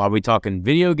general. Are we talking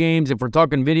video games? If we're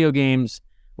talking video games,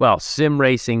 well, sim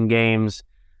racing games,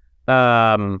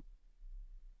 iRacing,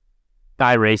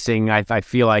 I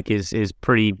feel like is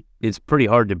pretty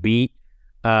hard to beat.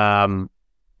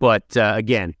 But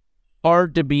again,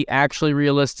 hard to be actually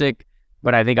realistic.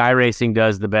 But I think iRacing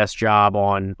does the best job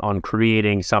on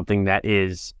creating something that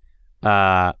is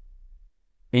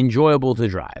enjoyable to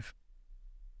drive.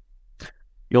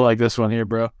 You'll like this one here,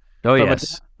 bro. Oh,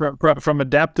 yes. From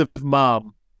Adaptive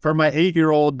Mom. For my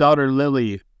 8-year-old daughter,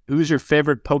 Lily, who's your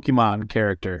favorite Pokemon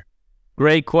character?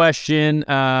 Great question.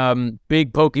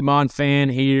 Big Pokemon fan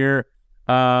here.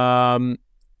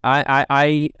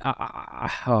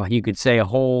 You could say a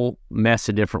whole mess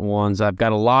of different ones. I've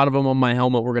got a lot of them on my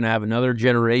helmet. We're going to have another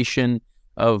generation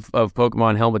of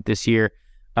Pokemon helmet this year.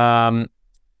 Most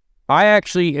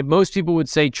people would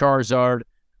say Charizard.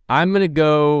 I'm going to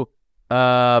go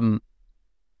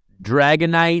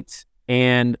Dragonite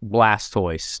and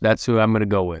Blastoise. That's who I'm going to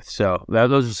go with. So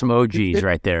those are some OGs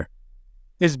right there.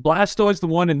 Is Blastoise the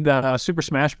one in Super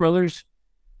Smash Brothers?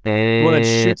 The one that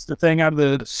shoots the thing out of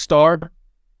the star?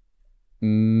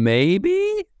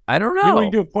 Maybe? I don't know. You know when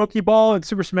you do a Pokeball in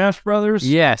Super Smash Brothers?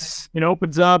 Yes. It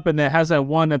opens up and it has that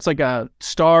one that's like a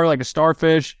star, like a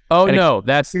starfish. Oh, no.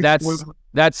 That's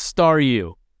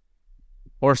Staryu.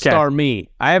 Or Star Me.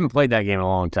 I haven't played that game in a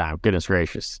long time. Goodness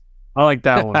gracious. I like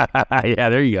that one. Yeah,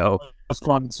 there you go. That's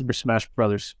fun in Super Smash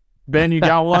Brothers. Ben, you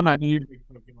got one? I knew you'd be a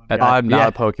Pokemon guy. I'm not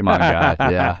a Pokemon guy.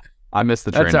 Yeah. I missed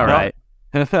the train. That's all right.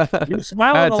 You're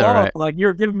smiling along right. Like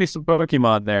you're giving me some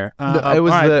Pokemon there. It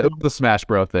was the Smash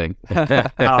Bro thing. From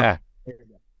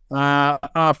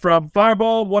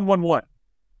Fireball 111.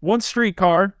 One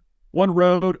streetcar, one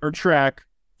road or track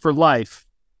for life.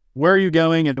 Where are you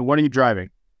going and what are you driving?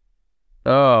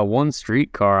 Oh, one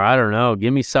streetcar. I don't know.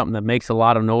 Give me something that makes a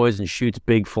lot of noise and shoots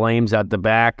big flames out the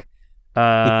back.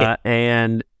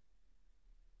 And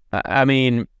I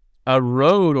mean, a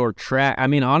road or track. I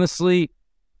mean, honestly,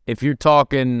 if you're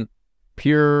talking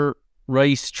pure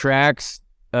race tracks,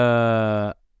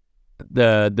 the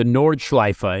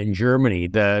Nordschleife in Germany,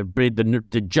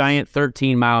 the giant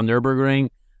 13-mile Nürburgring,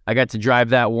 I got to drive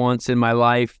that once in my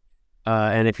life.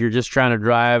 And if you're just trying to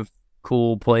drive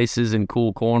cool places and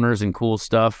cool corners and cool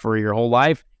stuff for your whole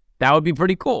life, that would be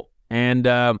pretty cool. And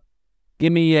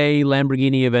give me a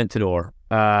Lamborghini Aventador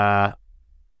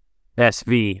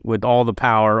SV with all the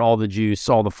power, all the juice,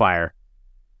 all the fire.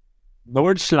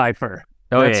 Nordschleife.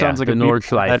 Oh, that sounds like the a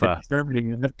Nordschleife.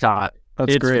 Germany. That's great.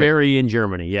 It's very in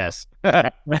Germany, yes.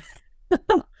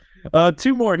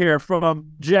 Two more here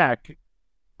from Jack.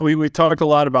 We talked a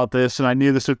lot about this, and I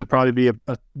knew this would probably be a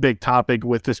big topic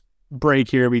with this break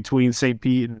here between St.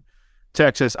 Pete and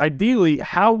Texas. Ideally,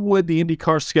 how would the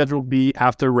IndyCar schedule be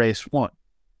after race one?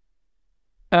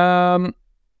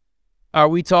 Are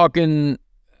we talking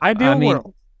ideal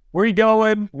world? Where are you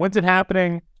going? When's it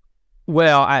happening?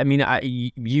 Well, I mean,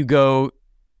 you go.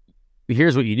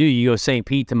 Here's what you do: you go St.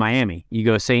 Pete to Miami. You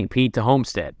go St. Pete to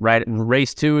Homestead. Right, and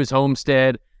race 2 is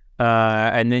Homestead,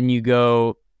 and then you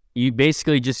go. You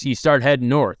basically you start heading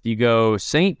north. You go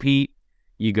St. Pete,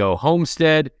 you go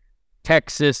Homestead,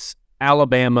 Texas,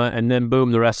 Alabama, and then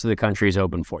boom, the rest of the country is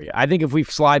open for you. I think if we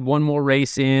slide one more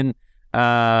race in,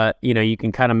 you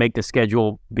can kind of make the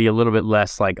schedule be a little bit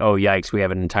less like, oh, yikes, we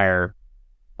have an entire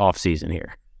off season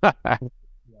here.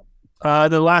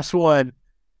 The last one,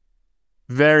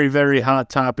 very, very hot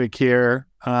topic here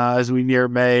as we near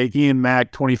May. Ian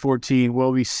Mack, 2014.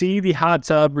 Will we see the hot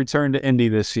tub return to Indy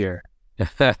this year?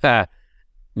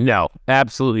 No,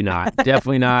 absolutely not.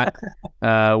 Definitely not.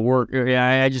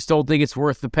 I just don't think it's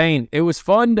worth the pain. It was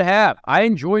fun to have. I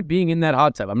enjoyed being in that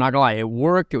hot tub. I'm not gonna lie. It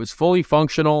worked. It was fully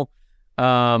functional.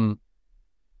 But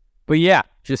yeah,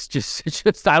 just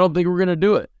I don't think we're gonna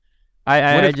do it.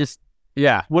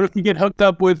 What if you get hooked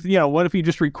up with, what if you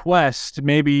just request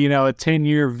maybe, a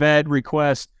 10-year vet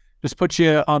request, just put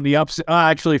you on the ups.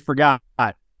 I actually forgot.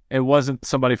 It wasn't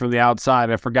somebody from the outside.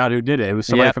 I forgot who did it. It was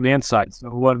somebody from the inside. So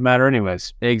it wouldn't matter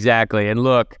anyways. Exactly. And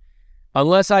look,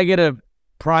 unless I get a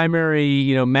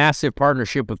primary, massive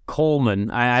partnership with Coleman,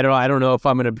 I don't know if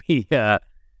I'm going to be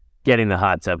getting the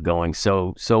hot tub going.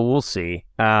 So we'll see.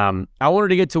 I wanted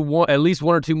to get to at least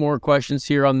one or two more questions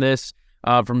here on this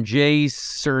from Jay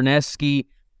Cerneski.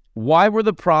 Why were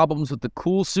the problems with the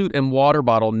cool suit and water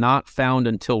bottle not found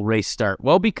until race start?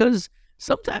 Well, because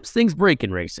sometimes things break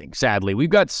in racing, sadly. We've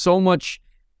got so much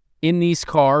in these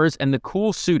cars, and the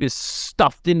cool suit is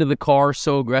stuffed into the car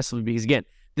so aggressively because, again,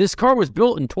 this car was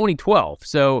built in 2012.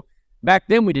 So back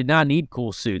then we did not need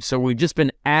cool suits. So we've just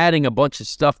been adding a bunch of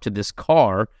stuff to this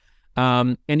car.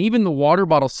 And even the water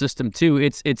bottle system, too,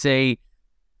 it's an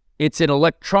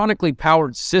electronically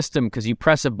powered system because you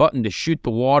press a button to shoot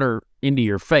the water into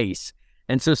your face.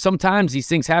 And so sometimes these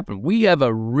things happen. We have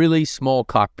a really small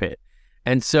cockpit.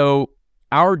 And so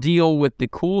our deal with the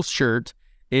cool shirt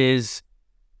is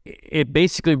it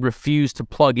basically refused to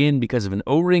plug in because of an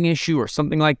O-ring issue or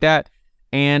something like that.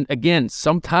 And again,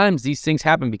 sometimes these things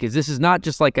happen because this is not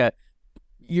just like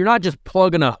you're not just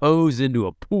plugging a hose into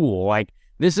a pool. Like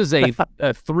this is a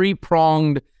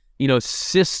three-pronged,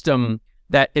 system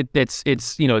that it's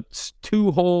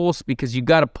two holes because you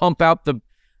got to pump out the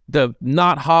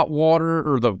not hot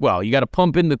water you got to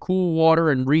pump in the cool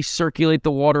water and recirculate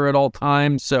the water at all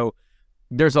times. So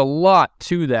there's a lot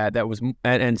to that was,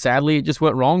 and sadly, it just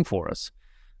went wrong for us.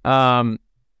 And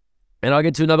I'll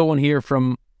get to another one here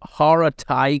from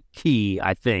Haratai Key,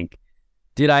 I think.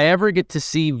 Did I ever get to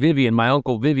see Vivian, my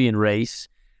uncle Vivian, race?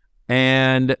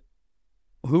 And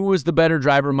who was the better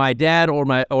driver, my dad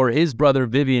or his brother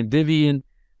Vivian? Vivian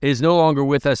is no longer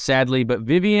with us, sadly, but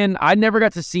Vivian, I never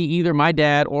got to see either my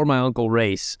dad or my uncle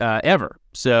race ever.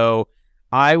 So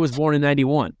I was born in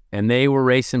 91, and they were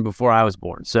racing before I was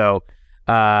born. So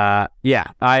I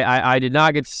did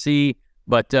not get to see,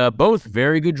 but both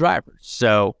very good drivers.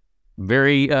 So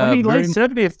very late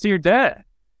 70th to your dad.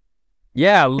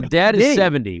 Yeah, dad is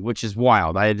 70, which is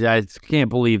wild. I can't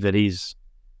believe that he's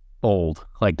old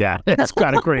like that. That's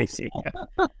kind of crazy.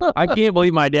 I can't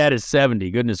believe my dad is 70.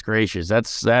 Goodness gracious.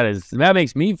 That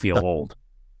makes me feel old.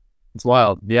 It's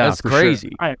wild. Yeah, that's crazy.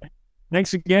 Sure. All right.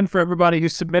 Thanks again for everybody who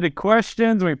submitted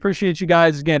questions. We appreciate you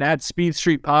guys again at Speed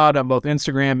Street Pod on both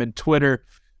Instagram and Twitter.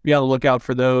 Be on the lookout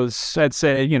for those. I'd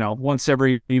say, once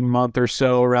every month or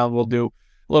so around, we'll do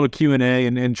a little Q&A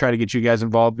and try to get you guys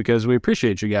involved because we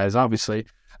appreciate you guys, obviously.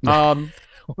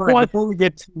 Before we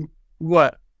get to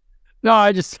what? No,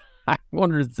 I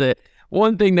wondered the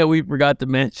one thing that we forgot to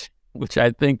mention, which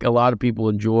I think a lot of people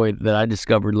enjoyed that I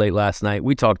discovered late last night.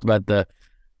 We talked about the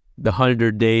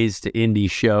 100 Days to Indy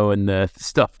show and the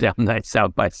stuff down at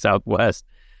South by Southwest.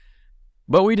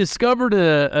 But we discovered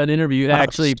an interview.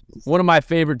 Actually, one of my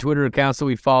favorite Twitter accounts that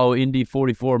we follow,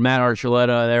 Indy44, Matt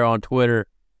Archuleta, there on Twitter.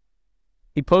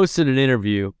 He posted an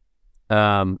interview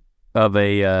of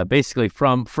a basically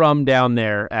from down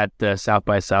there at South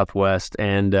by Southwest,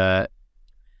 and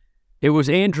it was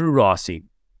Andrew Rossi.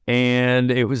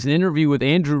 And it was an interview with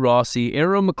Andrew Rossi,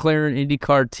 Arrow McLaren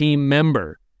IndyCar team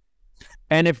member.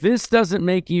 And if this doesn't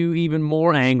make you even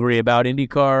more angry about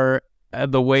IndyCar,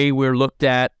 the way we're looked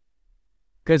at,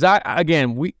 because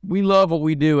we love what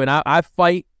we do, and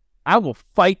I will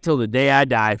fight till the day I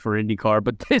die for IndyCar,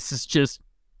 but this is just,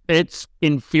 it's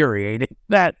infuriating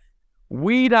that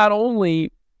we not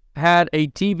only had a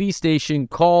TV station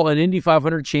call an Indy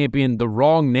 500 champion the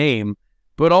wrong name,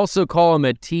 but also call him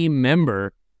a team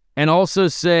member, and also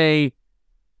say,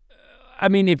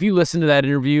 if you listen to that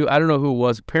interview, I don't know who it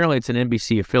was. Apparently it's an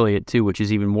NBC affiliate too, which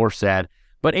is even more sad.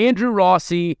 But Andrew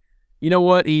Rossi, you know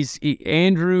what?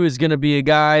 Andrew is going to be a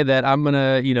guy that I'm going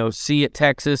to, see at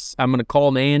Texas. I'm going to call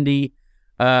him Andy.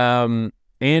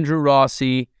 Andrew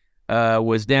Rossi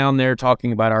was down there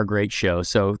talking about our great show.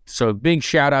 So big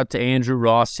shout out to Andrew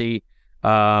Rossi.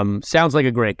 Sounds like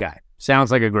a great guy.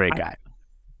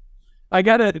 I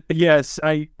gotta. Yes,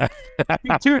 I.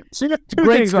 Two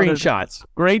Great things on this. screenshots.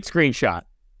 Great screenshot.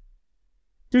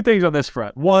 Two things on this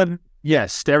front. One,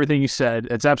 yes, to everything you said,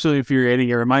 it's absolutely infuriating.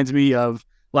 It reminds me of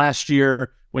last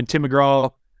year when Tim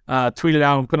McGraw tweeted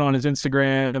out and put on his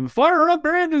Instagram, "Fire up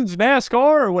Brandon's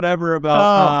NASCAR" or whatever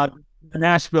about the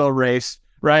Nashville race.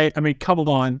 Right? I mean, come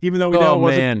on. Even though we know it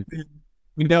wasn't,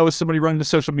 we know it's somebody running the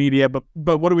social media, but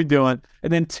what are we doing?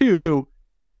 And then two,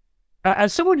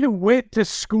 as someone who went to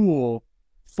school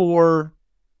for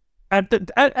at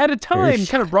a time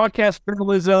kind of broadcast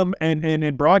journalism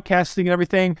and broadcasting and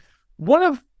everything, one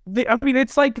of the, I mean,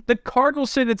 it's like the Cardinals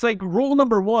said, it's like rule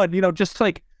number one, just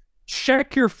like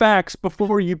check your facts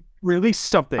before you release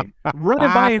something. Run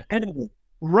it by an editor.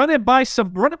 Run it by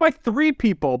three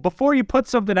people before you put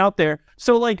something out there.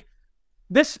 So like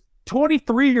this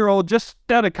 23-year-old just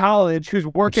out of college who's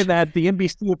working at the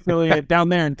NBC affiliate down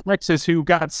there in Texas, who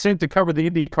got sent to cover the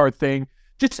IndyCar thing,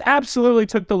 just absolutely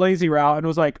took the lazy route and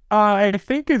was like, I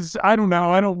think I don't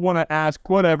know. I don't want to ask,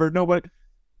 whatever. No, but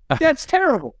that's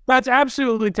terrible. That's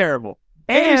absolutely terrible.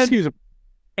 And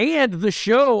the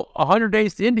show 100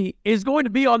 Days to Indy is going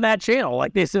to be on that channel.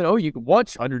 Like they said, you can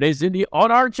watch 100 Days to Indy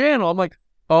on our channel. I'm like,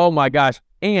 oh my gosh.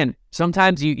 And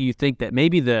sometimes you think that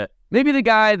maybe the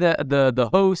guy, the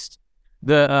host,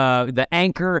 the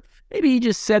anchor, maybe he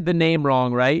just said the name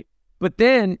wrong, right? But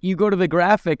then you go to the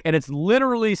graphic and it's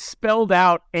literally spelled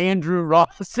out Andrew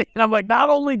Rossi. And I'm like, not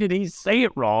only did he say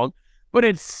it wrong, but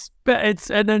it's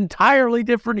an entirely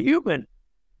different human.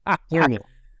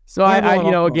 So I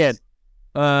again,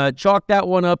 chalk that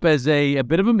one up as a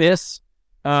bit of a miss.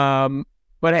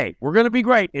 But hey, we're going to be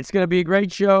great. It's going to be a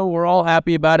great show. We're all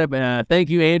happy about it.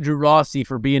 Thank you, Andrew Rossi,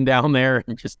 for being down there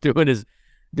and just doing his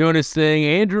thing.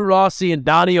 Andrew Rossi and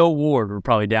Donnie O'Ward were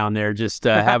probably down there just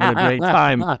having a great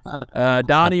time.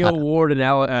 Donnie O'Ward and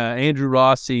Andrew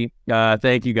Rossi,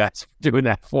 thank you guys for doing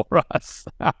that for us.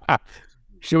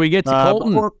 Should we get to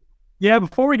Colton?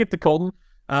 Before we get to Colton,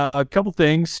 a couple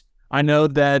things. I know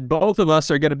that both of us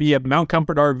are going to be at Mount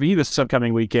Comfort RV this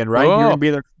upcoming weekend, right? You're going to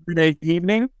be there Friday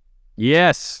evening?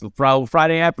 Yes,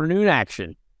 Friday afternoon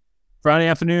action. Friday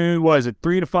afternoon, what is it,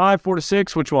 3 to 5, 4 to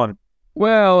 6? Which one?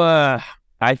 Well,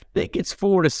 I think it's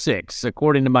 4 to 6,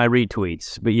 according to my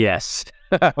retweets, but yes.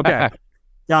 Okay,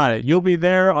 got it. You'll be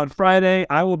there on Friday.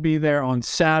 I will be there on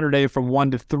Saturday from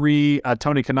 1 to 3.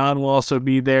 Tony Kanaan will also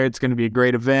be there. It's going to be a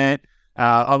great event.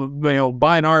 Buy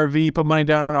an RV, put money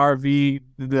down on an RV.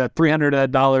 The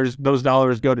 $300, those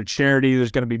dollars go to charity.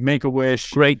 There's going to be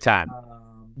Make-A-Wish. Great time.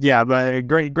 But a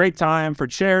great time for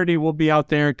charity. We'll be out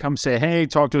there. Come say hey,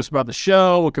 talk to us about the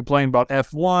show. We'll complain about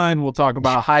F1. We'll talk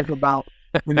about hype about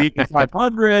the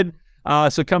 500.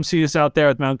 So come see us out there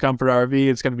at Mount Comfort RV.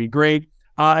 It's going to be great.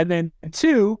 And then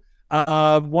two,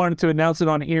 wanted to announce it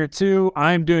on here too.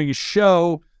 I'm doing a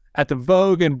show at the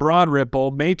Vogue in Broad Ripple,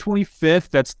 May 25th.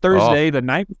 That's Thursday, the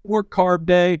night before Carb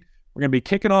Day. We're going to be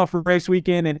kicking off a race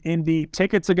weekend in Indy.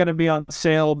 Tickets are going to be on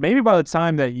sale maybe by the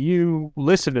time that you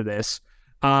listen to this.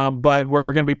 But we're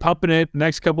going to be pumping it the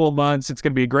next couple of months. It's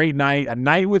going to be a great night, a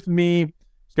night with me.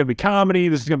 It's going to be comedy.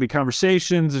 There's going to be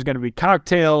conversations. There's going to be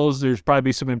cocktails. There's probably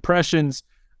be some impressions.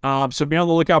 So be on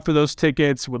the lookout for those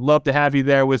tickets. Would love to have you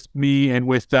there with me and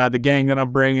with the gang that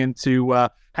I'm bringing to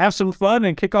have some fun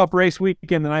and kick off race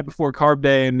weekend the night before Carb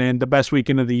Day and then the best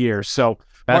weekend of the year. So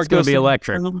that's going to be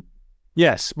electric.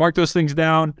 Yes, mark those things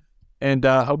down. And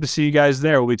hope to see you guys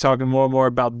there. We'll be talking more and more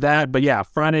about that. But yeah,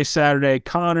 Friday, Saturday,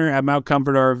 Connor at Mount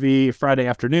Comfort RV. Friday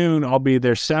afternoon, I'll be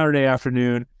there Saturday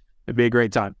afternoon. It'd be a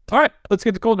great time. All right, let's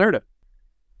get to Colton Herta.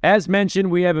 As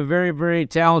mentioned, we have a very, very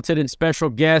talented and special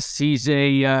guest. He's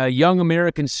a young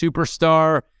American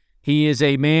superstar. He is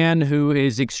a man who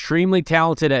is extremely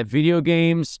talented at video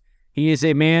games. He is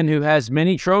a man who has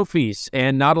many trophies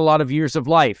and not a lot of years of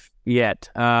life yet.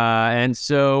 And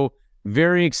so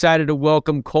very excited to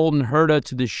welcome Colton Herta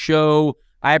to the show.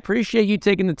 I appreciate you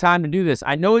taking the time to do this.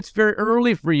 I know it's very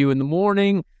early for you in the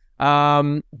morning,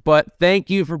 but thank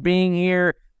you for being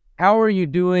here. How are you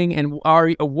doing? And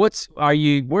where are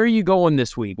you going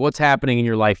this week? What's happening in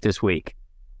your life this week?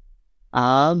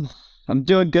 I'm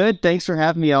doing good. Thanks for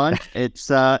having me on. It's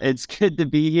good to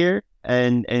be here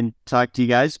and talk to you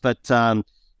guys. But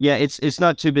yeah, it's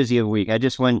not too busy of a week. I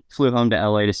just flew home to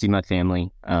LA to see my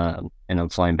family, and I'm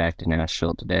flying back to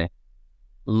Nashville today.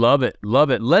 Love it.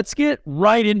 Let's get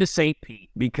right into St.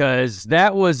 Pete, because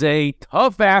that was a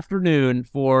tough afternoon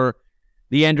for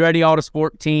the Andretti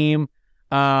Autosport team.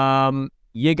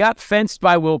 You got fenced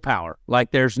by willpower.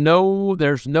 Like there's no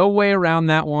way around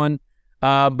that one.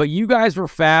 But you guys were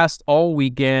fast all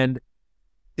weekend.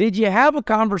 Did you have a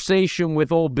conversation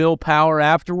with old Bill Power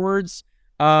afterwards?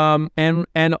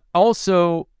 And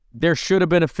also, there should have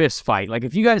been a fist fight. Like,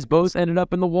 if you guys both ended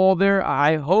up in the wall there,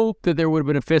 I hope that there would have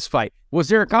been a fist fight. Was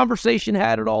there a conversation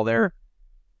had at all there?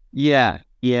 Yeah.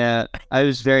 I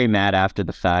was very mad after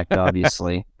the fact,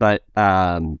 obviously. But,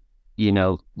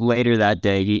 later that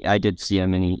day, I did see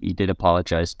him and he did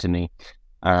apologize to me.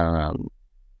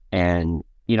 And,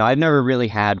 I've never really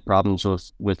had problems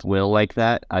with Will like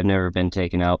that. I've never been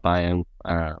taken out by him.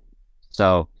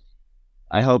 So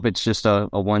I hope it's just a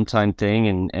one-time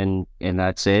thing and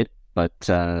that's it. But,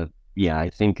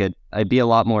 I think I'd be a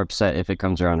lot more upset if it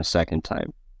comes around a second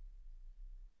time.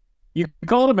 You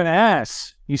called him an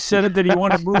ass. You said that he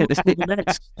wanted to move to the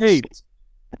next state.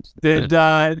 Did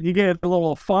you get a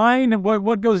little fine? And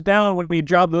what goes down when we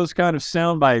drop those kind of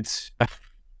sound bites?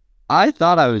 I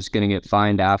thought I was going to get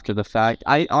fined after the fact.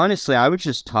 I was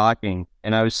just talking,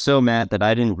 and I was so mad that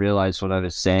I didn't realize what I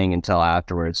was saying until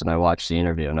afterwards, and I watched the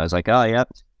interview, and I was like, oh, yep.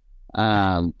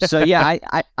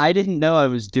 I didn't know I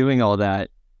was doing all that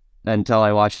until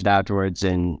I watched it afterwards,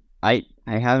 and I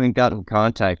haven't gotten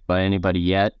contact by anybody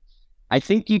yet. I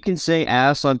think you can say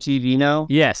ass on TV now.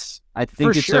 Yes, I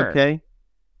think it's sure. Okay.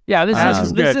 Yeah, this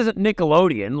isn't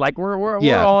Nickelodeon. Like we're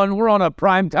on a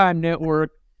primetime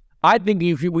network. I think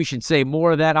we should say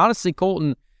more of that. Honestly,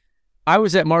 Colton, I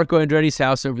was at Marco Andretti's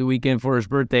house over the weekend for his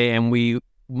birthday, and we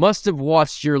must have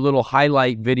watched your little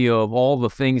highlight video of all the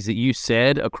things that you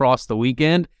said across the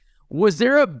weekend. Was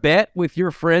there a bet with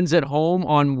your friends at home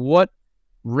on what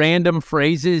random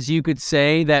phrases you could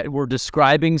say that were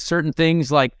describing certain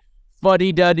things like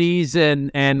fuddy-duddies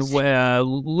and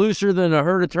looser than a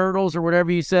herd of turtles or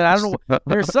whatever you said? I don't know.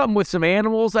 There's something with some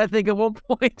animals, I think, at one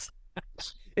point.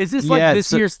 Is this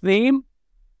this year's theme?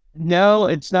 No,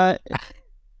 it's not.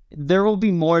 There will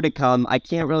be more to come. I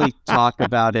can't really talk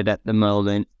about it at the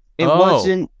moment. It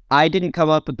wasn't. I didn't come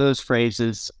up with those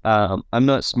phrases. I'm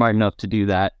not smart enough to do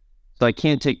that, so I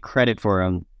can't take credit for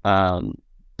them.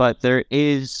 But there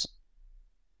is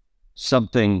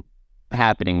something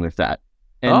happening with that.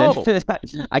 And then,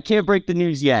 I can't break the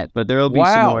news yet, but there will be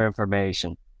some more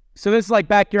information. So this is like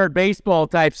backyard baseball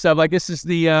type stuff. Like this is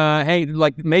the,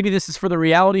 maybe this is for the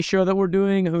reality show that we're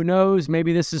doing. Who knows?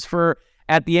 Maybe this is for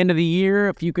at the end of the year.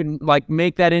 If you can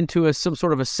make that into some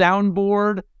sort of a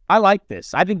soundboard. I like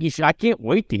this. I think you should. I can't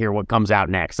wait to hear what comes out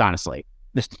next, honestly.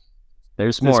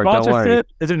 There's more. Don't worry.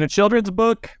 Is it in a children's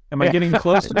book? Am I getting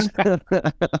close?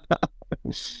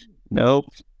 Nope.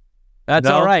 That's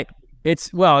all right.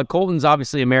 Colton's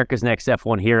obviously America's next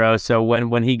F1 hero, so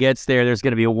when he gets there's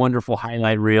going to be a wonderful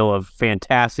highlight reel of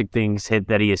fantastic things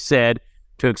that he has said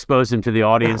to expose him to the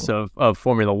audience of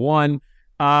Formula One.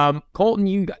 Colton,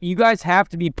 you guys have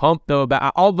to be pumped, though,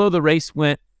 although the race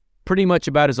went pretty much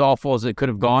about as awful as it could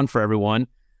have gone for everyone,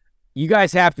 you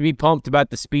guys have to be pumped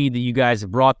about the speed that you guys have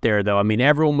brought there, though. I mean,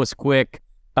 everyone was quick.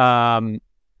 You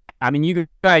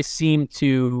guys seem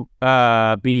to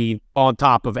be on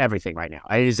top of everything right now.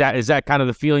 Is that kind of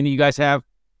the feeling that you guys have?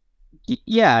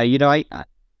 Yeah, I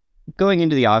going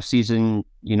into the off season,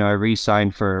 I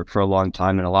re-signed for a long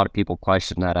time, and a lot of people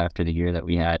questioned that after the year that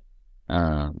we had.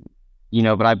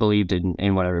 But I believed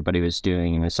in what everybody was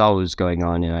doing, and I saw what was going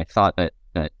on, and I thought that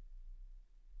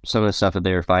some of the stuff that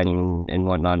they were finding and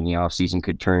whatnot in the off season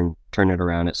could turn it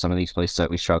around at some of these places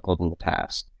that we struggled in the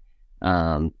past.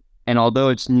 And although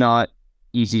it's not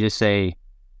easy to say,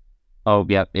 oh,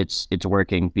 yeah, it's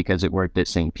working because it worked at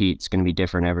St. Pete, it's going to be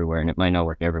different everywhere, and it might not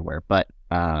work everywhere. But,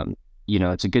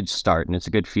 it's a good start, and it's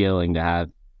a good feeling to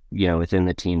have, within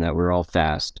the team that we're all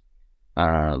fast.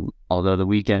 Although the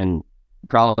weekend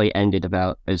probably ended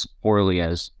about as poorly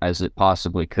as it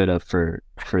possibly could have for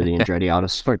the Andretti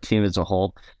Autosport team as a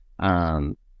whole.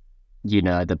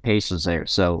 The pace was there.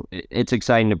 So it's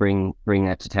exciting to bring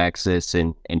that to Texas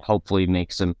and hopefully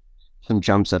make some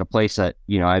jumps at a place that,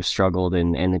 I've struggled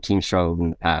and the team struggled in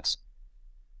the past.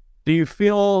 Do you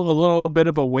feel a little bit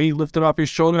of a weight lifted off your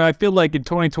shoulder? I feel like in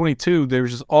 2022,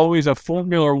 there's just always a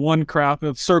Formula One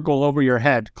circle over your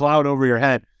head, cloud over your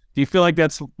head. Do you feel like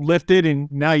that's lifted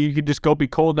and now you can just go be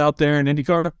cold out there in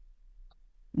IndyCar?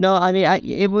 No,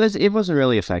 it wasn't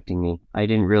really affecting me. I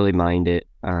didn't really mind it.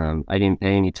 I didn't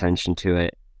pay any attention to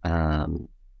it.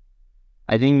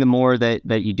 I think the more that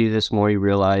you do this, more you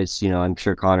realize, I'm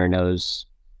sure Connor knows,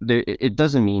 it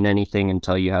doesn't mean anything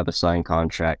until you have a signed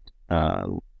contract.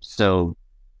 So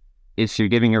if you're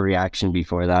giving a reaction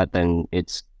before that, then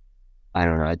it's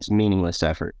meaningless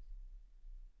effort.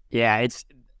 Yeah,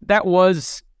 that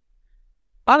was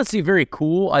honestly very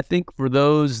cool. I think for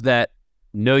those that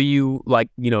know you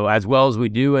as well as we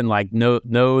do and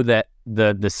know that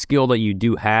the skill that you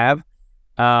do have,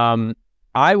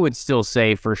 I would still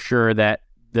say for sure that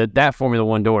Formula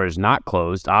One door is not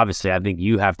closed. Obviously, I think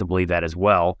you have to believe that as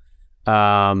well.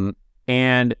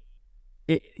 And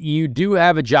you do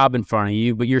have a job in front of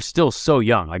you, but you're still so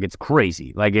young. Like, it's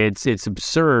crazy. Like, it's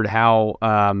absurd how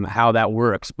that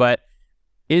works. But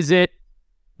is it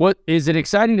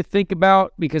exciting to think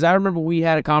about? Because I remember we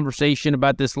had a conversation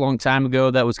about this a long time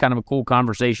ago that was kind of a cool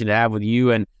conversation to have with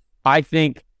you. And I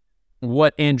think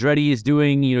what Andretti is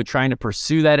doing, trying to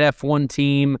pursue that F1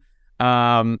 team,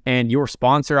 and your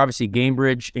sponsor, obviously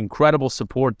Gamebridge, incredible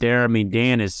support there. I mean,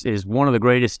 Dan is one of the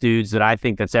greatest dudes that I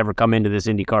think that's ever come into this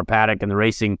IndyCar paddock and the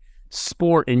racing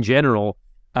sport in general.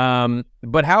 But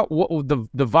what the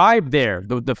vibe there,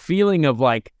 the feeling of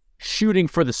like shooting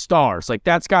for the stars, like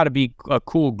that's got to be a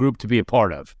cool group to be a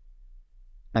part of.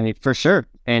 I mean, for sure.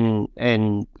 And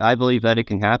I believe that it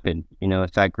can happen,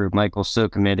 if that group. Michael's so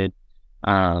committed.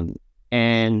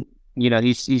 And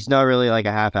he's not really like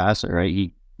a half-asser, right?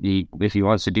 He if he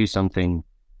wants to do something,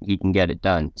 he can get it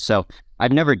done. So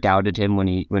I've never doubted him when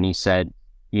he said,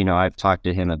 I've talked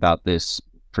to him about this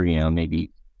for,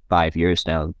 maybe 5 years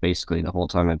now, basically the whole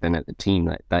time I've been at the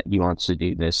team, that he wants to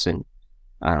do this and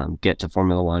get to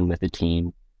Formula One with the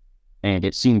team. And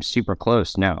it seems super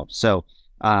close now. So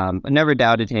I never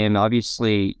doubted him.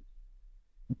 Obviously,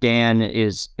 Dan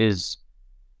is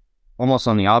almost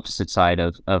on the opposite side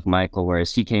of Michael,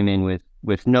 whereas he came in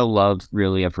with no love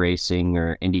really of racing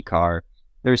or IndyCar.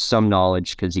 There's some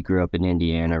knowledge because he grew up in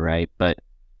Indiana, right? But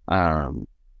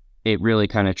it really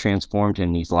kind of transformed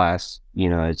him these last,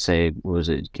 I'd say,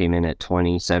 came in at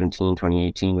 2017,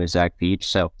 2018 with Zach Beach.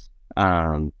 So,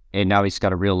 and now he's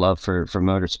got a real love for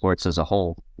motorsports as a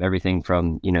whole, everything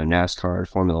from, NASCAR,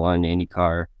 Formula One,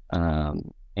 IndyCar.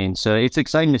 And so it's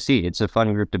exciting to see. It's a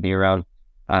fun group to be around.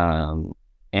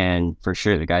 And for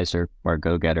sure, the guys are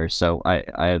go-getters. So I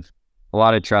have a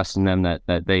lot of trust in them that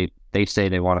they say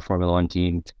they want a Formula One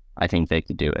team. I think they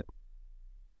could do it.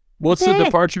 What's the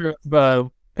departure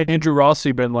of Andrew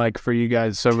Rossi been like for you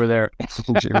guys over there?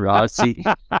 Andrew Rossi.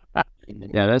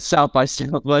 Yeah, that South by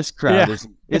Southwest crowd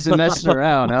isn't messing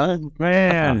around, huh?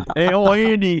 Man, hey, old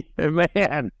Andy,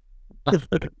 man.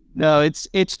 No,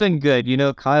 it's been good.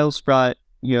 Kyle's brought,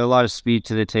 a lot of speed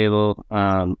to the table.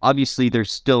 Obviously,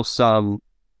 there's still some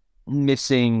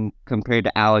missing compared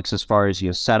to Alex as far as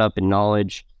setup and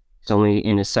knowledge. He's only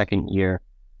in his second year,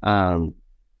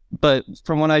 but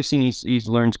from what I've seen, he's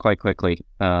learned quite quickly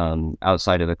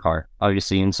outside of the car.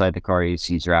 Obviously, inside the car,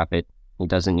 he's rapid. He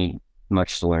doesn't need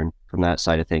much to learn from that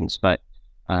side of things, but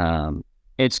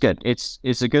it's good. It's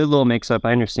a good little mix up.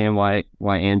 I understand why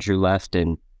Andrew left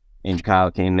and Kyle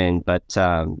came in, but it's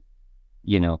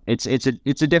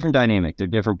a different dynamic. They're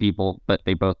different people, but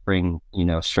they both bring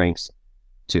strengths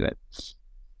to it.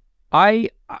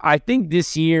 I think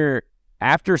this year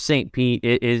after St. Pete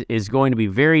is going to be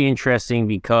very interesting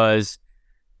because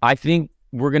I think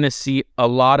we're going to see a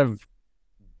lot of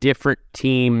different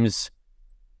teams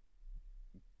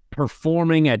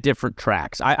performing at different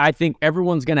tracks. I think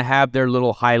everyone's going to have their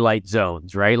little highlight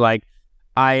zones, right? Like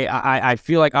I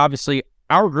feel like obviously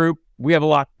our group, we have a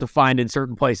lot to find in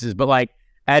certain places, but like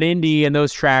at Indy and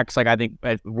those tracks, like I think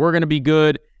we're going to be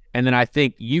good. And then I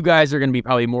think you guys are going to be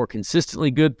probably more consistently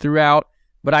good throughout.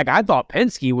 But I thought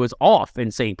Penske was off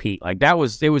in St. Pete. Like it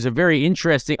was a very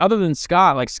interesting, other than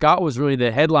Scott, like Scott was really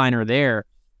the headliner there.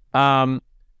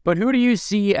 But who do you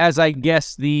see as, I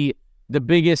guess, the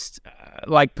biggest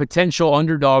like potential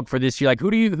underdog for this year? Like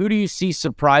who do you see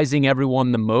surprising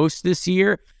everyone the most this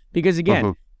year? Because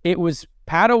again,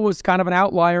 Pato was kind of an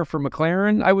outlier for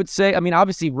McLaren, I would say. I mean,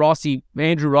 obviously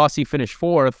Andrew Rossi finished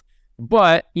fourth.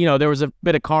 But, there was a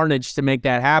bit of carnage to make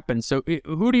that happen. So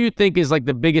who do you think is like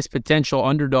the biggest potential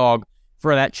underdog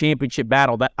for that championship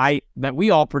battle that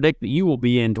we all predict that you will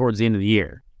be in towards the end of the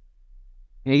year?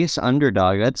 Biggest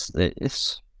underdog, it's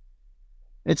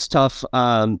tough.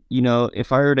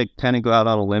 If I were to kind of go out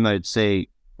on a limb, I'd say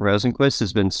Rosenqvist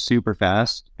has been super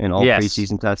fast in all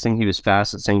preseason testing. He was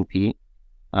fast at St. Pete.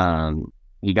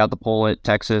 He got the pole at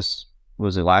Texas,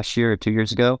 was it last year or 2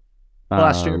 years ago?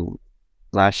 Last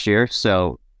year.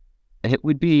 So I think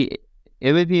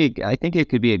it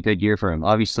could be a good year for him.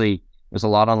 Obviously, there's a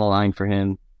lot on the line for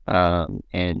him,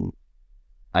 and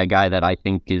a guy that I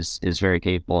think is very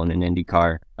capable in an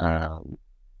IndyCar,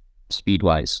 speed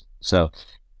wise. So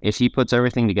if he puts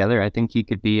everything together, I think he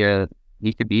could be there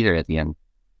at the end.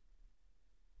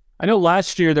 I know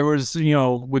last year there was,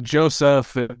 with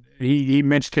Joseph, he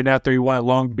mentioned after he won at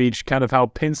Long Beach, kind of how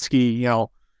Penske,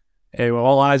 hey, we're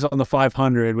all eyes on the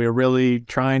 500. We were really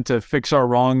trying to fix our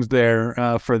wrongs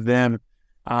there for them.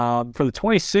 For the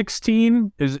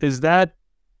 2016, is that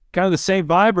kind of the same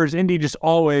vibe, or is Indy just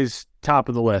always top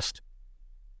of the list?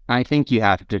 I think you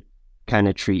have to kind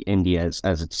of treat Indy as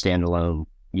a standalone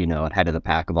ahead of the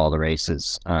pack of all the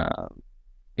races.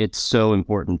 It's so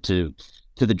important to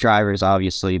the drivers,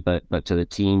 obviously, but to the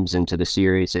teams and to the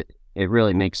series. It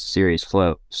really makes the series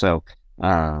float. So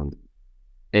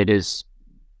it is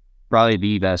probably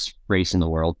the best race in the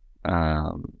world.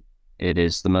 It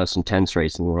is the most intense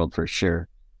race in the world for sure.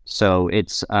 So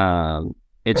it's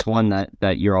one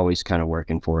that you're always kind of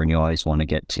working for and you always want to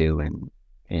get to,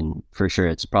 and for sure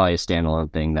it's probably a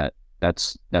standalone thing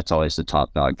that's always the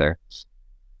top dog there.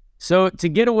 So to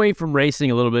get away from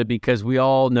racing a little bit, because we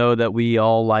all know that we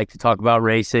all like to talk about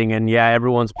racing, and yeah,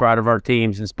 everyone's proud of our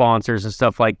teams and sponsors and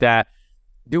stuff like that.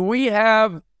 Can we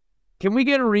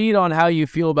get a read on how you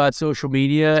feel about social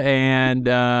media and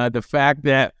the fact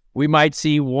that we might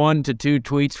see 1 to 2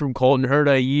 tweets from Colton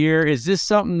Herta a year? Is this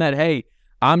something that, hey,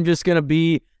 I'm just going to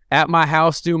be at my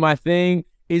house doing my thing?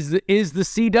 Is the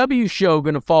CW show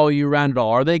going to follow you around at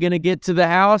all? Are they going to get to the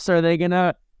house? Are they going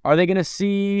to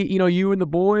see, you and the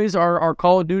boys, our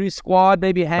Call of Duty squad,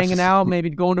 maybe hanging out, maybe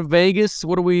going to Vegas?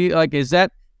 What are we like?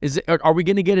 Are we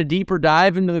going to get a deeper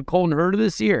dive into the Colton Herta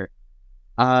this year?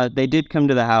 They did come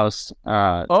to the house.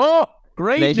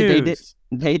 Great news.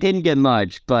 They didn't get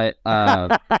much, but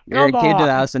they came to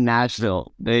the house in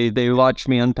Nashville. They watched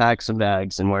me unpack some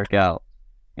bags and work out,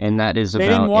 and that is about it.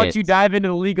 They didn't watch you dive into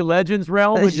the League of Legends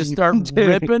realm and just start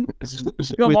ripping?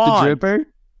 Come on. The dripper?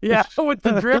 Yeah, with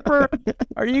the dripper?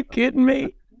 Are you kidding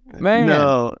me? Man.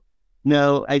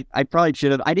 No, I probably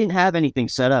should have. I didn't have anything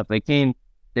set up. They wanted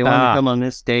to come on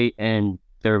this date, and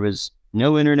there was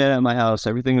no internet at my house.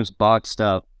 Everything was boxed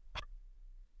up.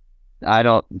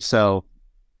 So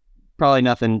probably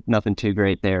nothing too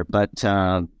great there. But,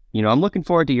 I'm looking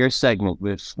forward to your segment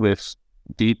with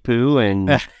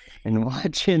Deepu and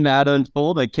watching that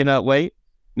unfold. I cannot wait.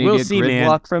 Maybe we'll a see, grid man.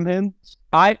 block from him.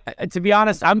 To be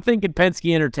honest, I'm thinking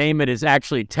Penske Entertainment is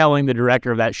actually telling the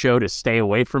director of that show to stay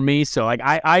away from me. So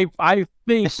I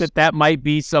think that might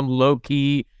be some low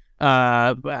key,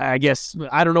 I guess,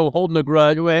 I don't know, holding a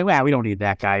grudge. Well, we don't need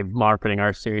that guy marketing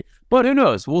our series, but who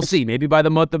knows? We'll see. Maybe by the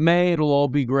month of May, it'll all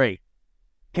be great.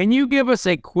 Can you give us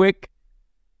a quick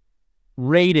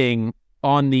rating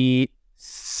on the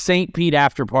St. Pete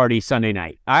after party Sunday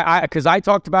night? Because I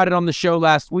talked about it on the show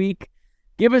last week.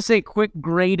 Give us a quick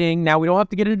grading. Now, we don't have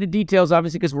to get into details,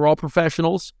 obviously, because we're all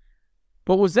professionals.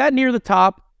 But was that near the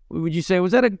top? Would you say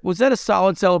was that a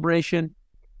solid celebration?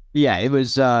 Yeah, it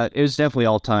was definitely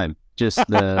all time. Just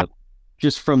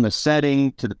from the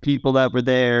setting to the people that were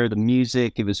there, the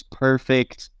music, it was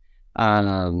perfect.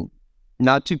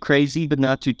 Not too crazy, but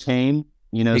not too tame.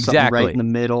 Something right in the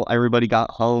middle. Everybody got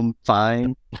home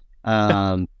fine.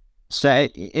 So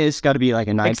it's got to be like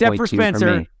a 9.2 except for Spencer.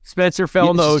 For me. Spencer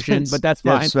fell in the ocean, but that's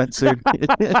fine. Yeah, Spencer.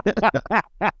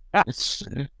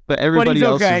 But everybody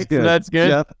else is good. So that's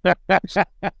good.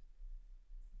 Yep.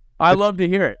 I love to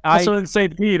hear it. Also in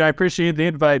St. Pete, I appreciate the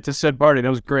invite to said party. That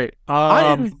was great.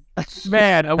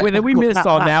 Man, we missed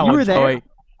on that one, Joey.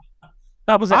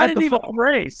 I was at the full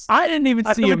race. I didn't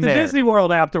even see him there. Disney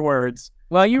World afterwards.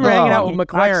 Well, you were hanging out with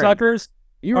McLaren. Suckers.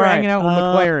 You were hanging out with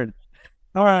McLaren.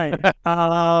 All right.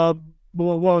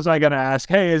 What was I going to ask?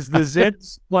 Hey, is the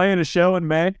Zits playing a show in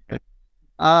May?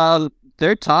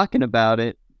 They're talking about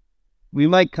it. We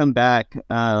might come back.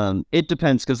 It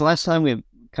depends, because last time we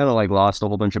kind of lost a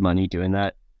whole bunch of money doing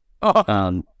that.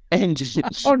 And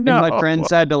my friends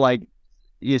had to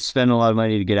you spend a lot of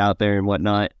money to get out there and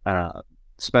whatnot.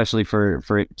 Especially for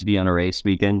it to be on a race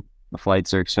weekend. The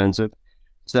flights are expensive.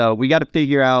 So we got to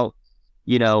figure out,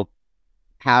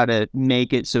 how to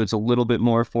make it so it's a little bit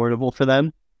more affordable for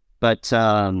them. But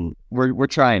we're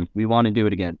trying. We want to do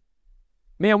it again.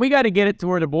 Man, we got to get it to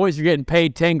where the boys are getting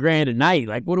paid $10,000 a night.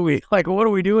 What are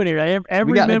we doing here?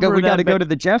 We got to go to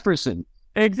the Jefferson.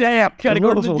 Exactly. Got to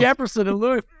go to the Jefferson and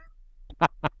look.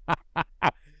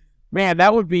 Man,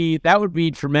 that would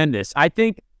be tremendous. I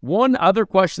think one other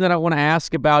question that I want to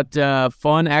ask about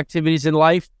fun activities in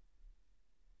life.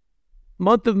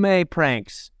 Month of May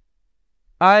pranks.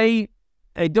 I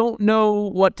don't know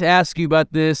what to ask you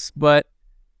about this, but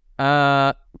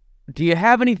do you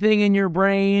have anything in your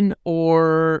brain,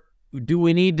 or do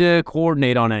we need to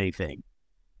coordinate on anything?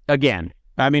 Again,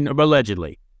 I mean,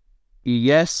 allegedly.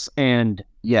 Yes and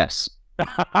yes.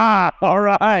 All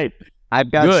right. I've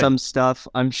got some stuff.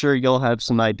 I'm sure you'll have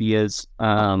some ideas.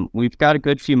 We've got a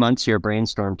good few months here,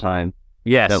 brainstorm time.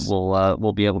 Yes. That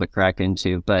we'll be able to crack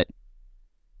into. But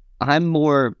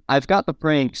I've got the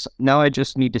pranks. Now I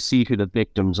just need to see who the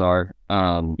victims are.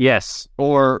 Yes.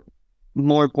 Or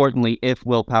more importantly, if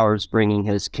Will Power's bringing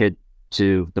his kid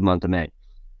to the month of May.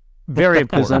 Very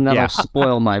important. Because then that'll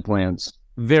spoil my plans.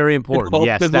 Very important.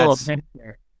 Yes.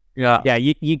 Yeah,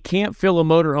 you can't fill a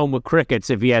motorhome with crickets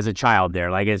if he has a child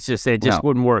there. Like it just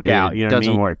wouldn't work out. You know doesn't what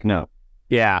I mean? work. No.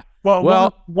 Yeah.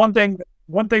 Well, one thing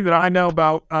that I know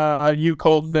about you,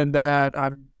 Colton, and that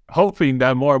I'm hoping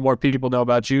that more and more people know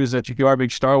about you is that you are a big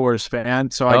Star Wars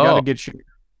fan. So I got to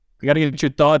get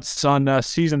your thoughts on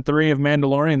season 3 of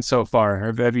Mandalorian so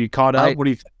far. Have you caught up? What do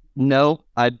you think? No,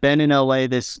 I've been in LA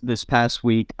this past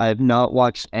week. I have not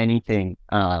watched anything.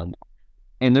 And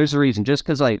there's a reason. Just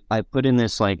because I put in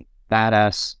this like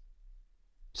badass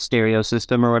stereo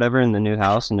system or whatever in the new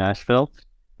house in Nashville,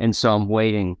 and so I'm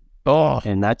waiting. Oh,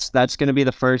 And that's going to be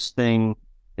the first thing.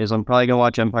 Is I'm probably gonna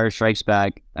watch Empire Strikes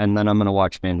Back, and then I'm gonna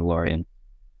watch Mandalorian.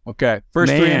 okay.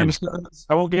 First 3 Man. episodes.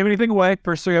 I won't give anything away.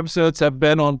 First 3 episodes have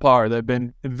been on par. They've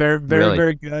been very, very, Really?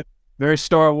 very good. Very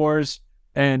Star Wars,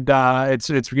 and it's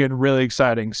getting really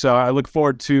exciting. So I look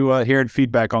forward to hearing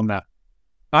feedback on that.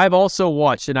 I've also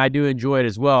watched, and I do enjoy it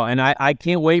as well. And I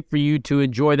can't wait for you to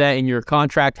enjoy that in your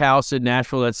contract house in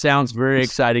Nashville. That sounds very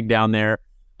exciting down there.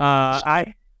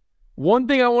 One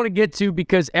thing I want to get to,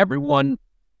 because everyone,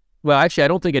 well, actually, I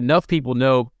don't think enough people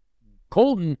know,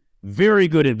 Colton, very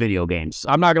good at video games.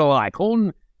 I'm not going to lie.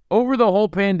 Colton, over the whole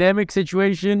pandemic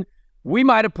situation, we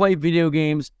might have played video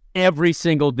games every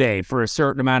single day for a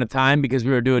certain amount of time because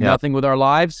we were doing nothing with our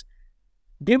lives.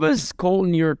 Give us,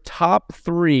 Colton, your top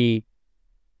 3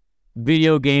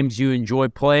 video games you enjoy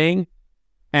playing,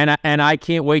 and I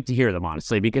can't wait to hear them,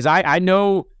 honestly, because I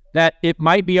know that it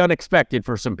might be unexpected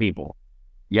for some people.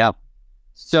 Yeah.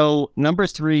 So number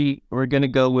 3, we're gonna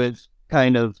go with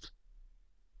kind of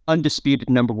undisputed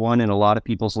number 1 in a lot of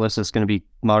people's lists. It's gonna be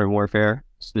Modern Warfare,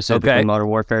 specifically Modern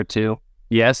Warfare 2.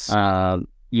 Yes.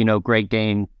 Great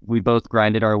game. We both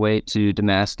grinded our way to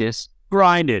Damascus.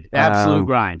 Grinded. Absolute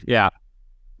grind. Yeah.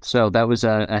 So that was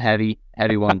a heavy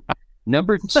one.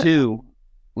 Number 2,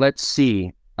 let's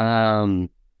see. I'm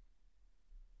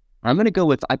going to go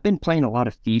with, I've been playing a lot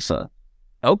of FIFA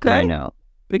right now.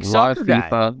 Big A lot soccer of guy.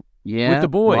 FIFA. Yeah. With the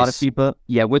boys. A lot of FIFA.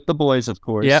 Yeah, with the boys, of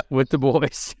course. Yeah, with the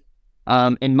boys.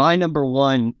 And my number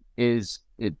 1 is,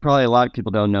 probably a lot of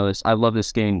people don't know this. I love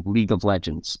this game, League of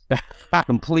Legends.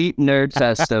 Complete nerd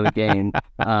fest of a game.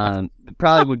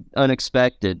 Probably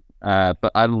unexpected,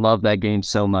 but I love that game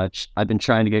so much. I've been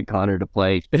trying to get Connor to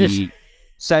play. He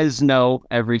says no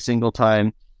every single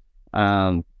time.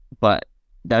 But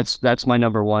that's my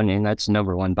number 1, and that's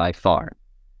number 1 by far.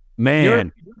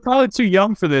 Man. You're probably too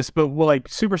young for this, but will like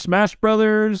Super Smash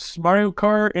Brothers, Mario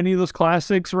Kart, any of those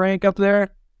classics rank up there?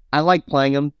 I like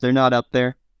playing them. They're not up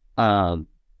there. I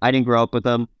didn't grow up with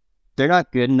them. They're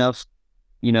not good enough.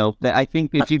 I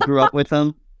think if you grew up with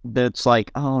them, that's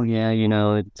like, oh yeah,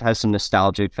 it has some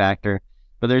nostalgic factor.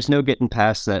 But there's no getting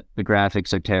past that. The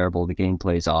graphics are terrible. The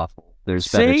gameplay's awful. There's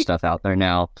better stuff out there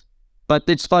now, but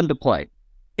it's fun to play.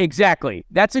 Exactly.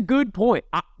 That's a good point.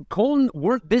 Colton,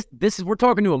 we're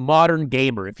talking to a modern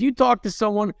gamer. If you talk to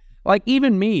someone like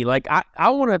even me, like I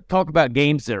want to talk about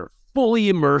games that are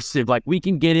fully immersive. Like we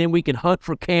can get in, we can hunt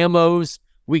for camos,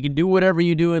 we can do whatever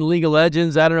you do in League of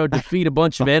Legends. I don't know, defeat a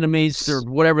bunch of enemies or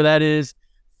whatever that is.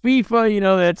 FIFA,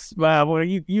 that's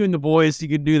you and the boys, you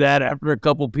can do that after a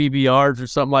couple PBRs or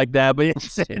something like that. But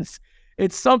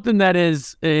it's something that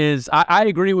is I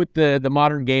agree with the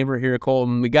modern gamer here,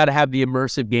 Colton. We got to have the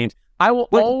immersive games. I will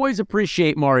always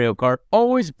appreciate Mario Kart,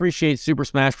 always appreciate Super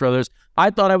Smash Brothers.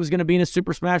 I thought I was going to be in a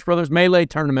Super Smash Brothers Melee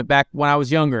tournament back when I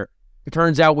was younger. It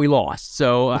turns out we lost.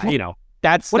 So,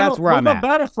 that's where I'm at.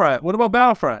 What about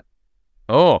Battlefront?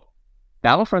 Oh,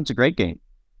 Battlefront's a great game.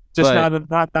 Just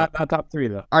not top 3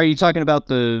 though. Are you talking about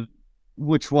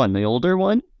which one? The older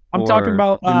one? I'm talking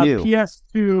about the new?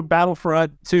 PS2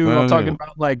 Battlefront 2. I'm talking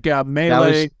about like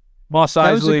Melee, Mos Eisley.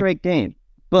 That was a great game.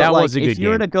 But that was a good if you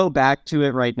were game. to go back to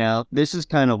it right now, this is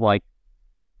kind of like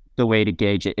the way to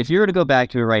gauge it. If you were to go back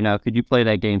to it right now, could you play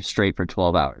that game straight for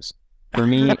 12 hours? For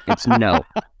me, it's no.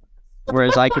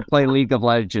 Whereas I could play League of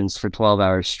Legends for 12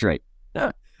 hours straight.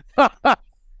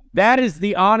 That is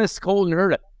the honest Colton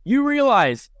Herta. You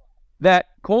realize that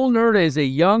Colton Herta is a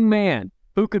young man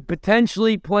who could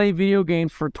potentially play video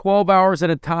games for 12 hours at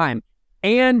a time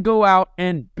and go out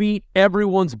and beat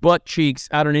everyone's butt cheeks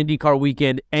out on IndyCar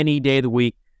weekend any day of the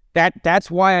week.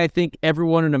 That's why I think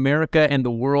everyone in America and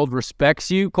the world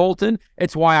respects you, Colton.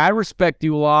 It's why I respect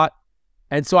you a lot.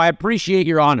 And so I appreciate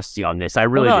your honesty on this. I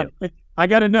really do. I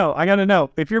gotta know.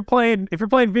 If you're playing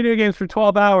video games for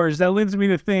 12 hours, that leads me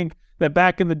to think that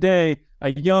back in the day,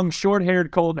 a young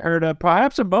short-haired Colton Herta,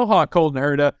 perhaps a Mohawk Colton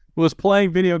Herta, was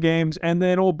playing video games, and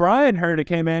then old Brian Herta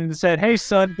came in and said, "Hey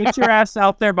son, get your ass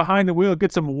out there behind the wheel,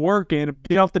 get some work in,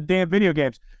 get off the damn video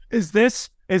games." Is this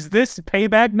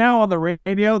payback now on the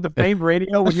radio, the famed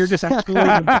radio, when you're just absolutely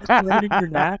emasculating your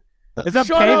dad? Is that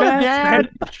Shut up, payback? Dad.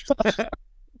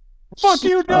 Fuck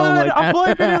you, Dad! I'm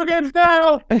playing video games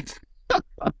now.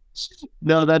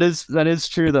 No, that is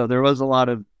true though. There was a lot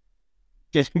of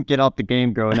get off the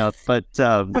game growing up, but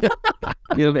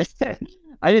you know,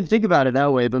 I didn't think about it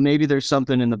that way. But maybe there's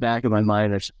something in the back of my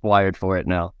mind that's wired for it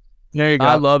now. There you go.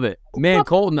 I love it. Man,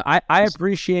 Colton, I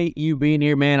appreciate you being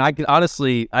here, man. I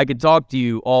could talk to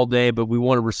you all day, but we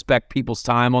want to respect people's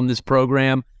time on this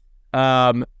program.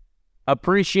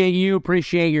 Appreciate you.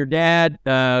 Appreciate your dad.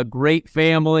 Great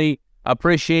family.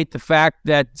 Appreciate the fact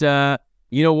that,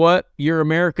 you know what? You're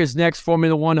America's next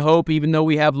Formula One hope, even though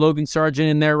we have Logan Sargent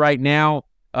in there right now.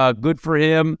 Good for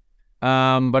him.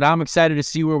 But I'm excited to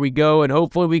see where we go, and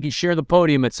hopefully we can share the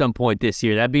podium at some point this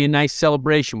year. That'd be a nice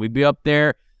celebration. We'd be up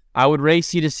there. I would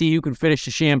race you to see who can finish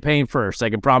the champagne first. I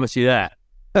can promise you that.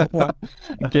 I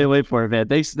can't wait for it, man.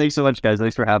 Thanks so much, guys.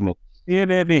 Thanks for having me. Yeah,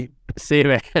 Andy. See you,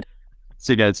 man.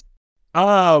 See you guys.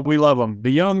 We love him. The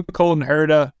young Colton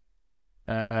Herta.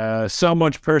 So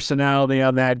much personality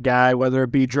on that guy, whether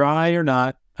it be dry or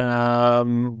not.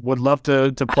 Would love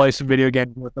to play some video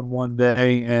games with him one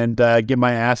day and get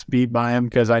my ass beat by him,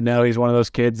 because I know he's one of those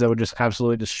kids that would just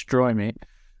absolutely destroy me.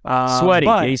 Sweaty.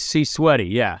 But He's sweaty,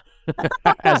 yeah.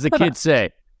 As the kids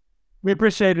say. we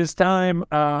appreciate his time.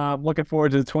 Looking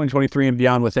forward to 2023 and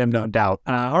beyond with him, no doubt.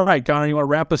 All right, Connor, you want to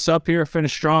wrap us up here,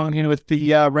 finish strong with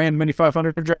the Rand Mini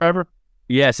 500 driver?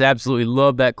 Yes, absolutely.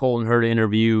 Love that Colton Herta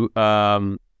interview.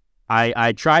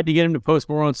 I tried to get him to post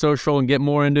more on social and get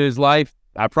more into his life.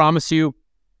 I promise you,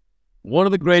 one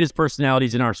of the greatest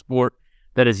personalities in our sport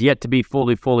that is yet to be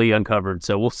fully uncovered.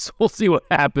 So we'll see what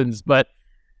happens. But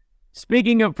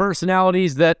speaking of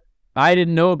personalities that I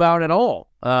didn't know about at all,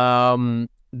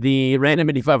 the Random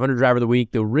Indy 500 Driver of the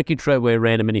Week, the Ricky Treadway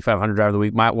Random Indy 500 Driver of the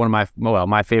Week, my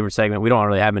favorite segment. We don't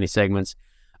really have many segments.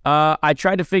 I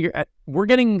tried to figure. We're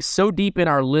getting so deep in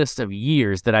our list of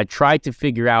years that I tried to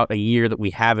figure out a year that we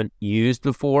haven't used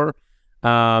before.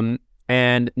 And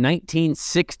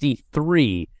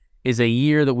 1963 is a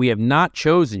year that we have not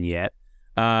chosen yet.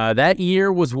 That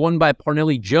year was won by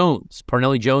Parnelli Jones.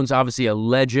 Parnelli Jones, obviously a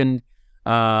legend.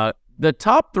 The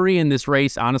top three in this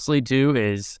race, honestly, too,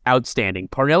 is outstanding.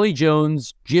 Parnelli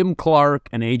Jones, Jim Clark,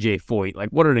 and AJ Foyt. Like,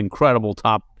 what an incredible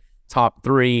top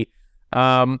three.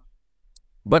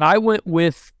 But I went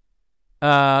with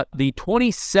the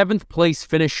 27th place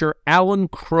finisher, Alan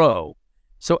Crowe.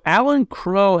 So Alan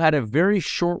Crowe had a very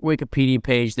short Wikipedia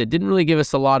page that didn't really give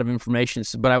us a lot of information,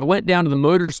 but I went down to the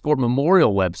Motorsport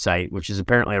Memorial website, which is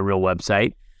apparently a real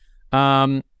website,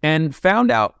 and found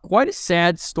out quite a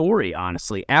sad story,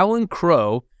 honestly. Alan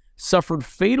Crowe suffered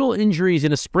fatal injuries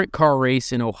in a sprint car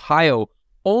race in Ohio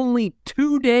only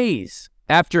 2 days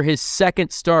after his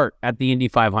second start at the Indy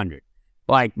 500.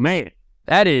 Like, man,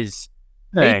 that is...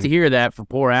 Hate to hear that for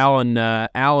poor Alan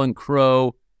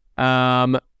Crowe.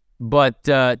 But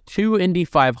 2 Indy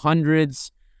 500s.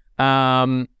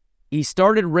 He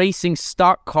started racing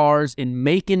stock cars in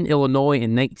Macon, Illinois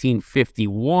in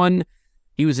 1951.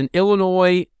 He was an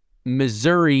Illinois,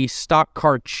 Missouri stock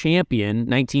car champion,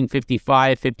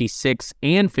 1955, 56,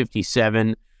 and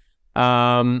 57.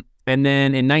 And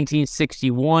then in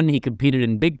 1961, he competed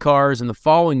in big cars, and the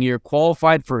following year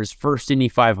qualified for his first Indy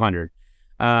 500.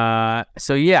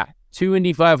 So yeah, 2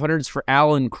 Indy 500s for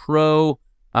Alan Crowe.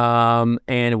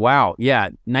 And wow, yeah,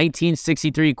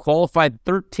 1963 qualified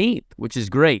 13th, which is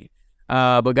great,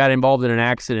 but got involved in an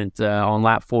accident on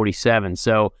lap 47.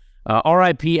 So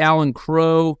RIP Alan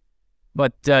Crowe,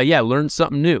 but yeah, learned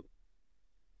something new.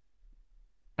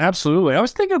 Absolutely. I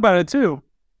was thinking about it too.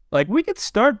 Like, we could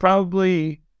start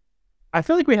probably... I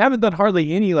feel like we haven't done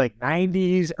hardly any, like,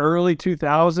 90s, early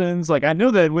 2000s. Like, I know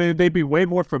that they'd be way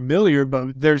more familiar,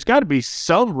 but there's got to be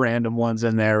some random ones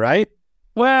in there, right?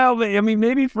 Well, I mean,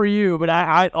 maybe for you, but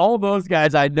I all those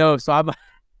guys I know, so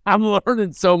I'm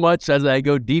learning so much as I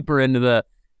go deeper into the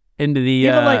even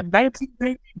like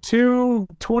 1992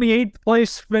 28th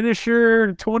place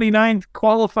finisher, 29th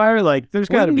qualifier. Like, there's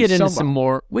got to be some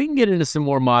more. We can get into some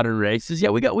more modern races. Yeah,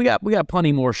 we got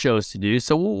plenty more shows to do,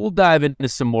 so we'll dive into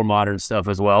some more modern stuff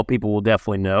as well. People will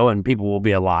definitely know, and people will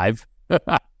be alive.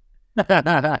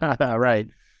 Right.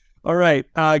 All right.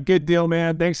 Good deal,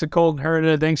 man. Thanks to Colton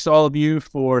Herta. Thanks to all of you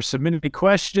for submitting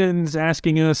questions,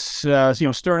 asking us,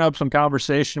 stirring up some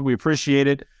conversation. We appreciate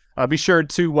it. Be sure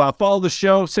to follow the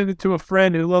show, send it to a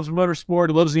friend who loves motorsport,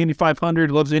 who loves the Indy 500,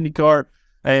 who loves the IndyCar,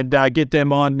 and get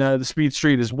them on the Speed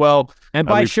Street as well. And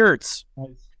buy shirts.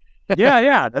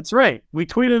 Yeah, that's right. We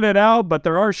tweeted it out, but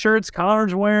there are shirts.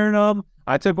 Connor's wearing them.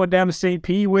 I took one down to St.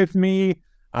 Pete with me.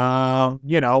 We have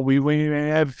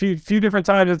a few different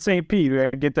times at St. Pete. We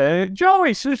get the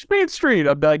Joey Speed Street.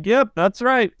 I'm like, yep, that's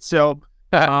right. So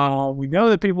We know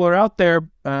that people are out there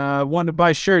wanting to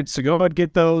buy shirts, so go ahead and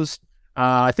get those.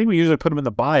 I think we usually put them in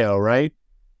the bio, right?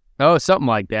 Oh, something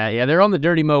like that. Yeah, they're on the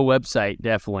Dirty Mo website,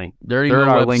 definitely. Dirty They're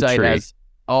Mo on our link website tree. has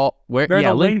all where They're in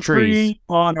the link link trees. tree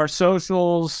on our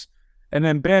socials, and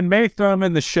then Ben may throw them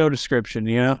in the show description,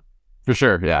 For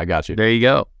sure. Yeah, I got you. There you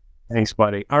go. Thanks,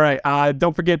 buddy. All right.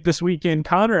 Don't forget this weekend,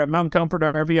 Connor at Mountain Comfort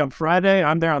RV on Friday.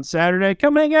 I'm there on Saturday.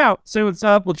 Come hang out. See what's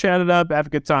up. We'll chat it up. Have a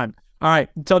good time. All right.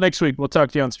 Until next week, we'll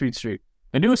talk to you on Speed Street.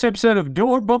 The newest episode of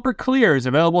Door Bumper Clear is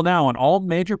available now on all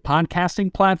major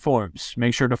podcasting platforms.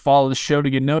 Make sure to follow the show to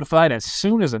get notified as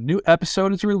soon as a new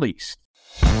episode is released.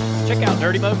 Check out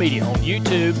Dirty Mo Media on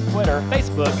YouTube, Twitter,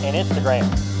 Facebook, and Instagram.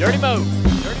 Dirty Mo.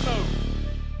 Dirty Mo.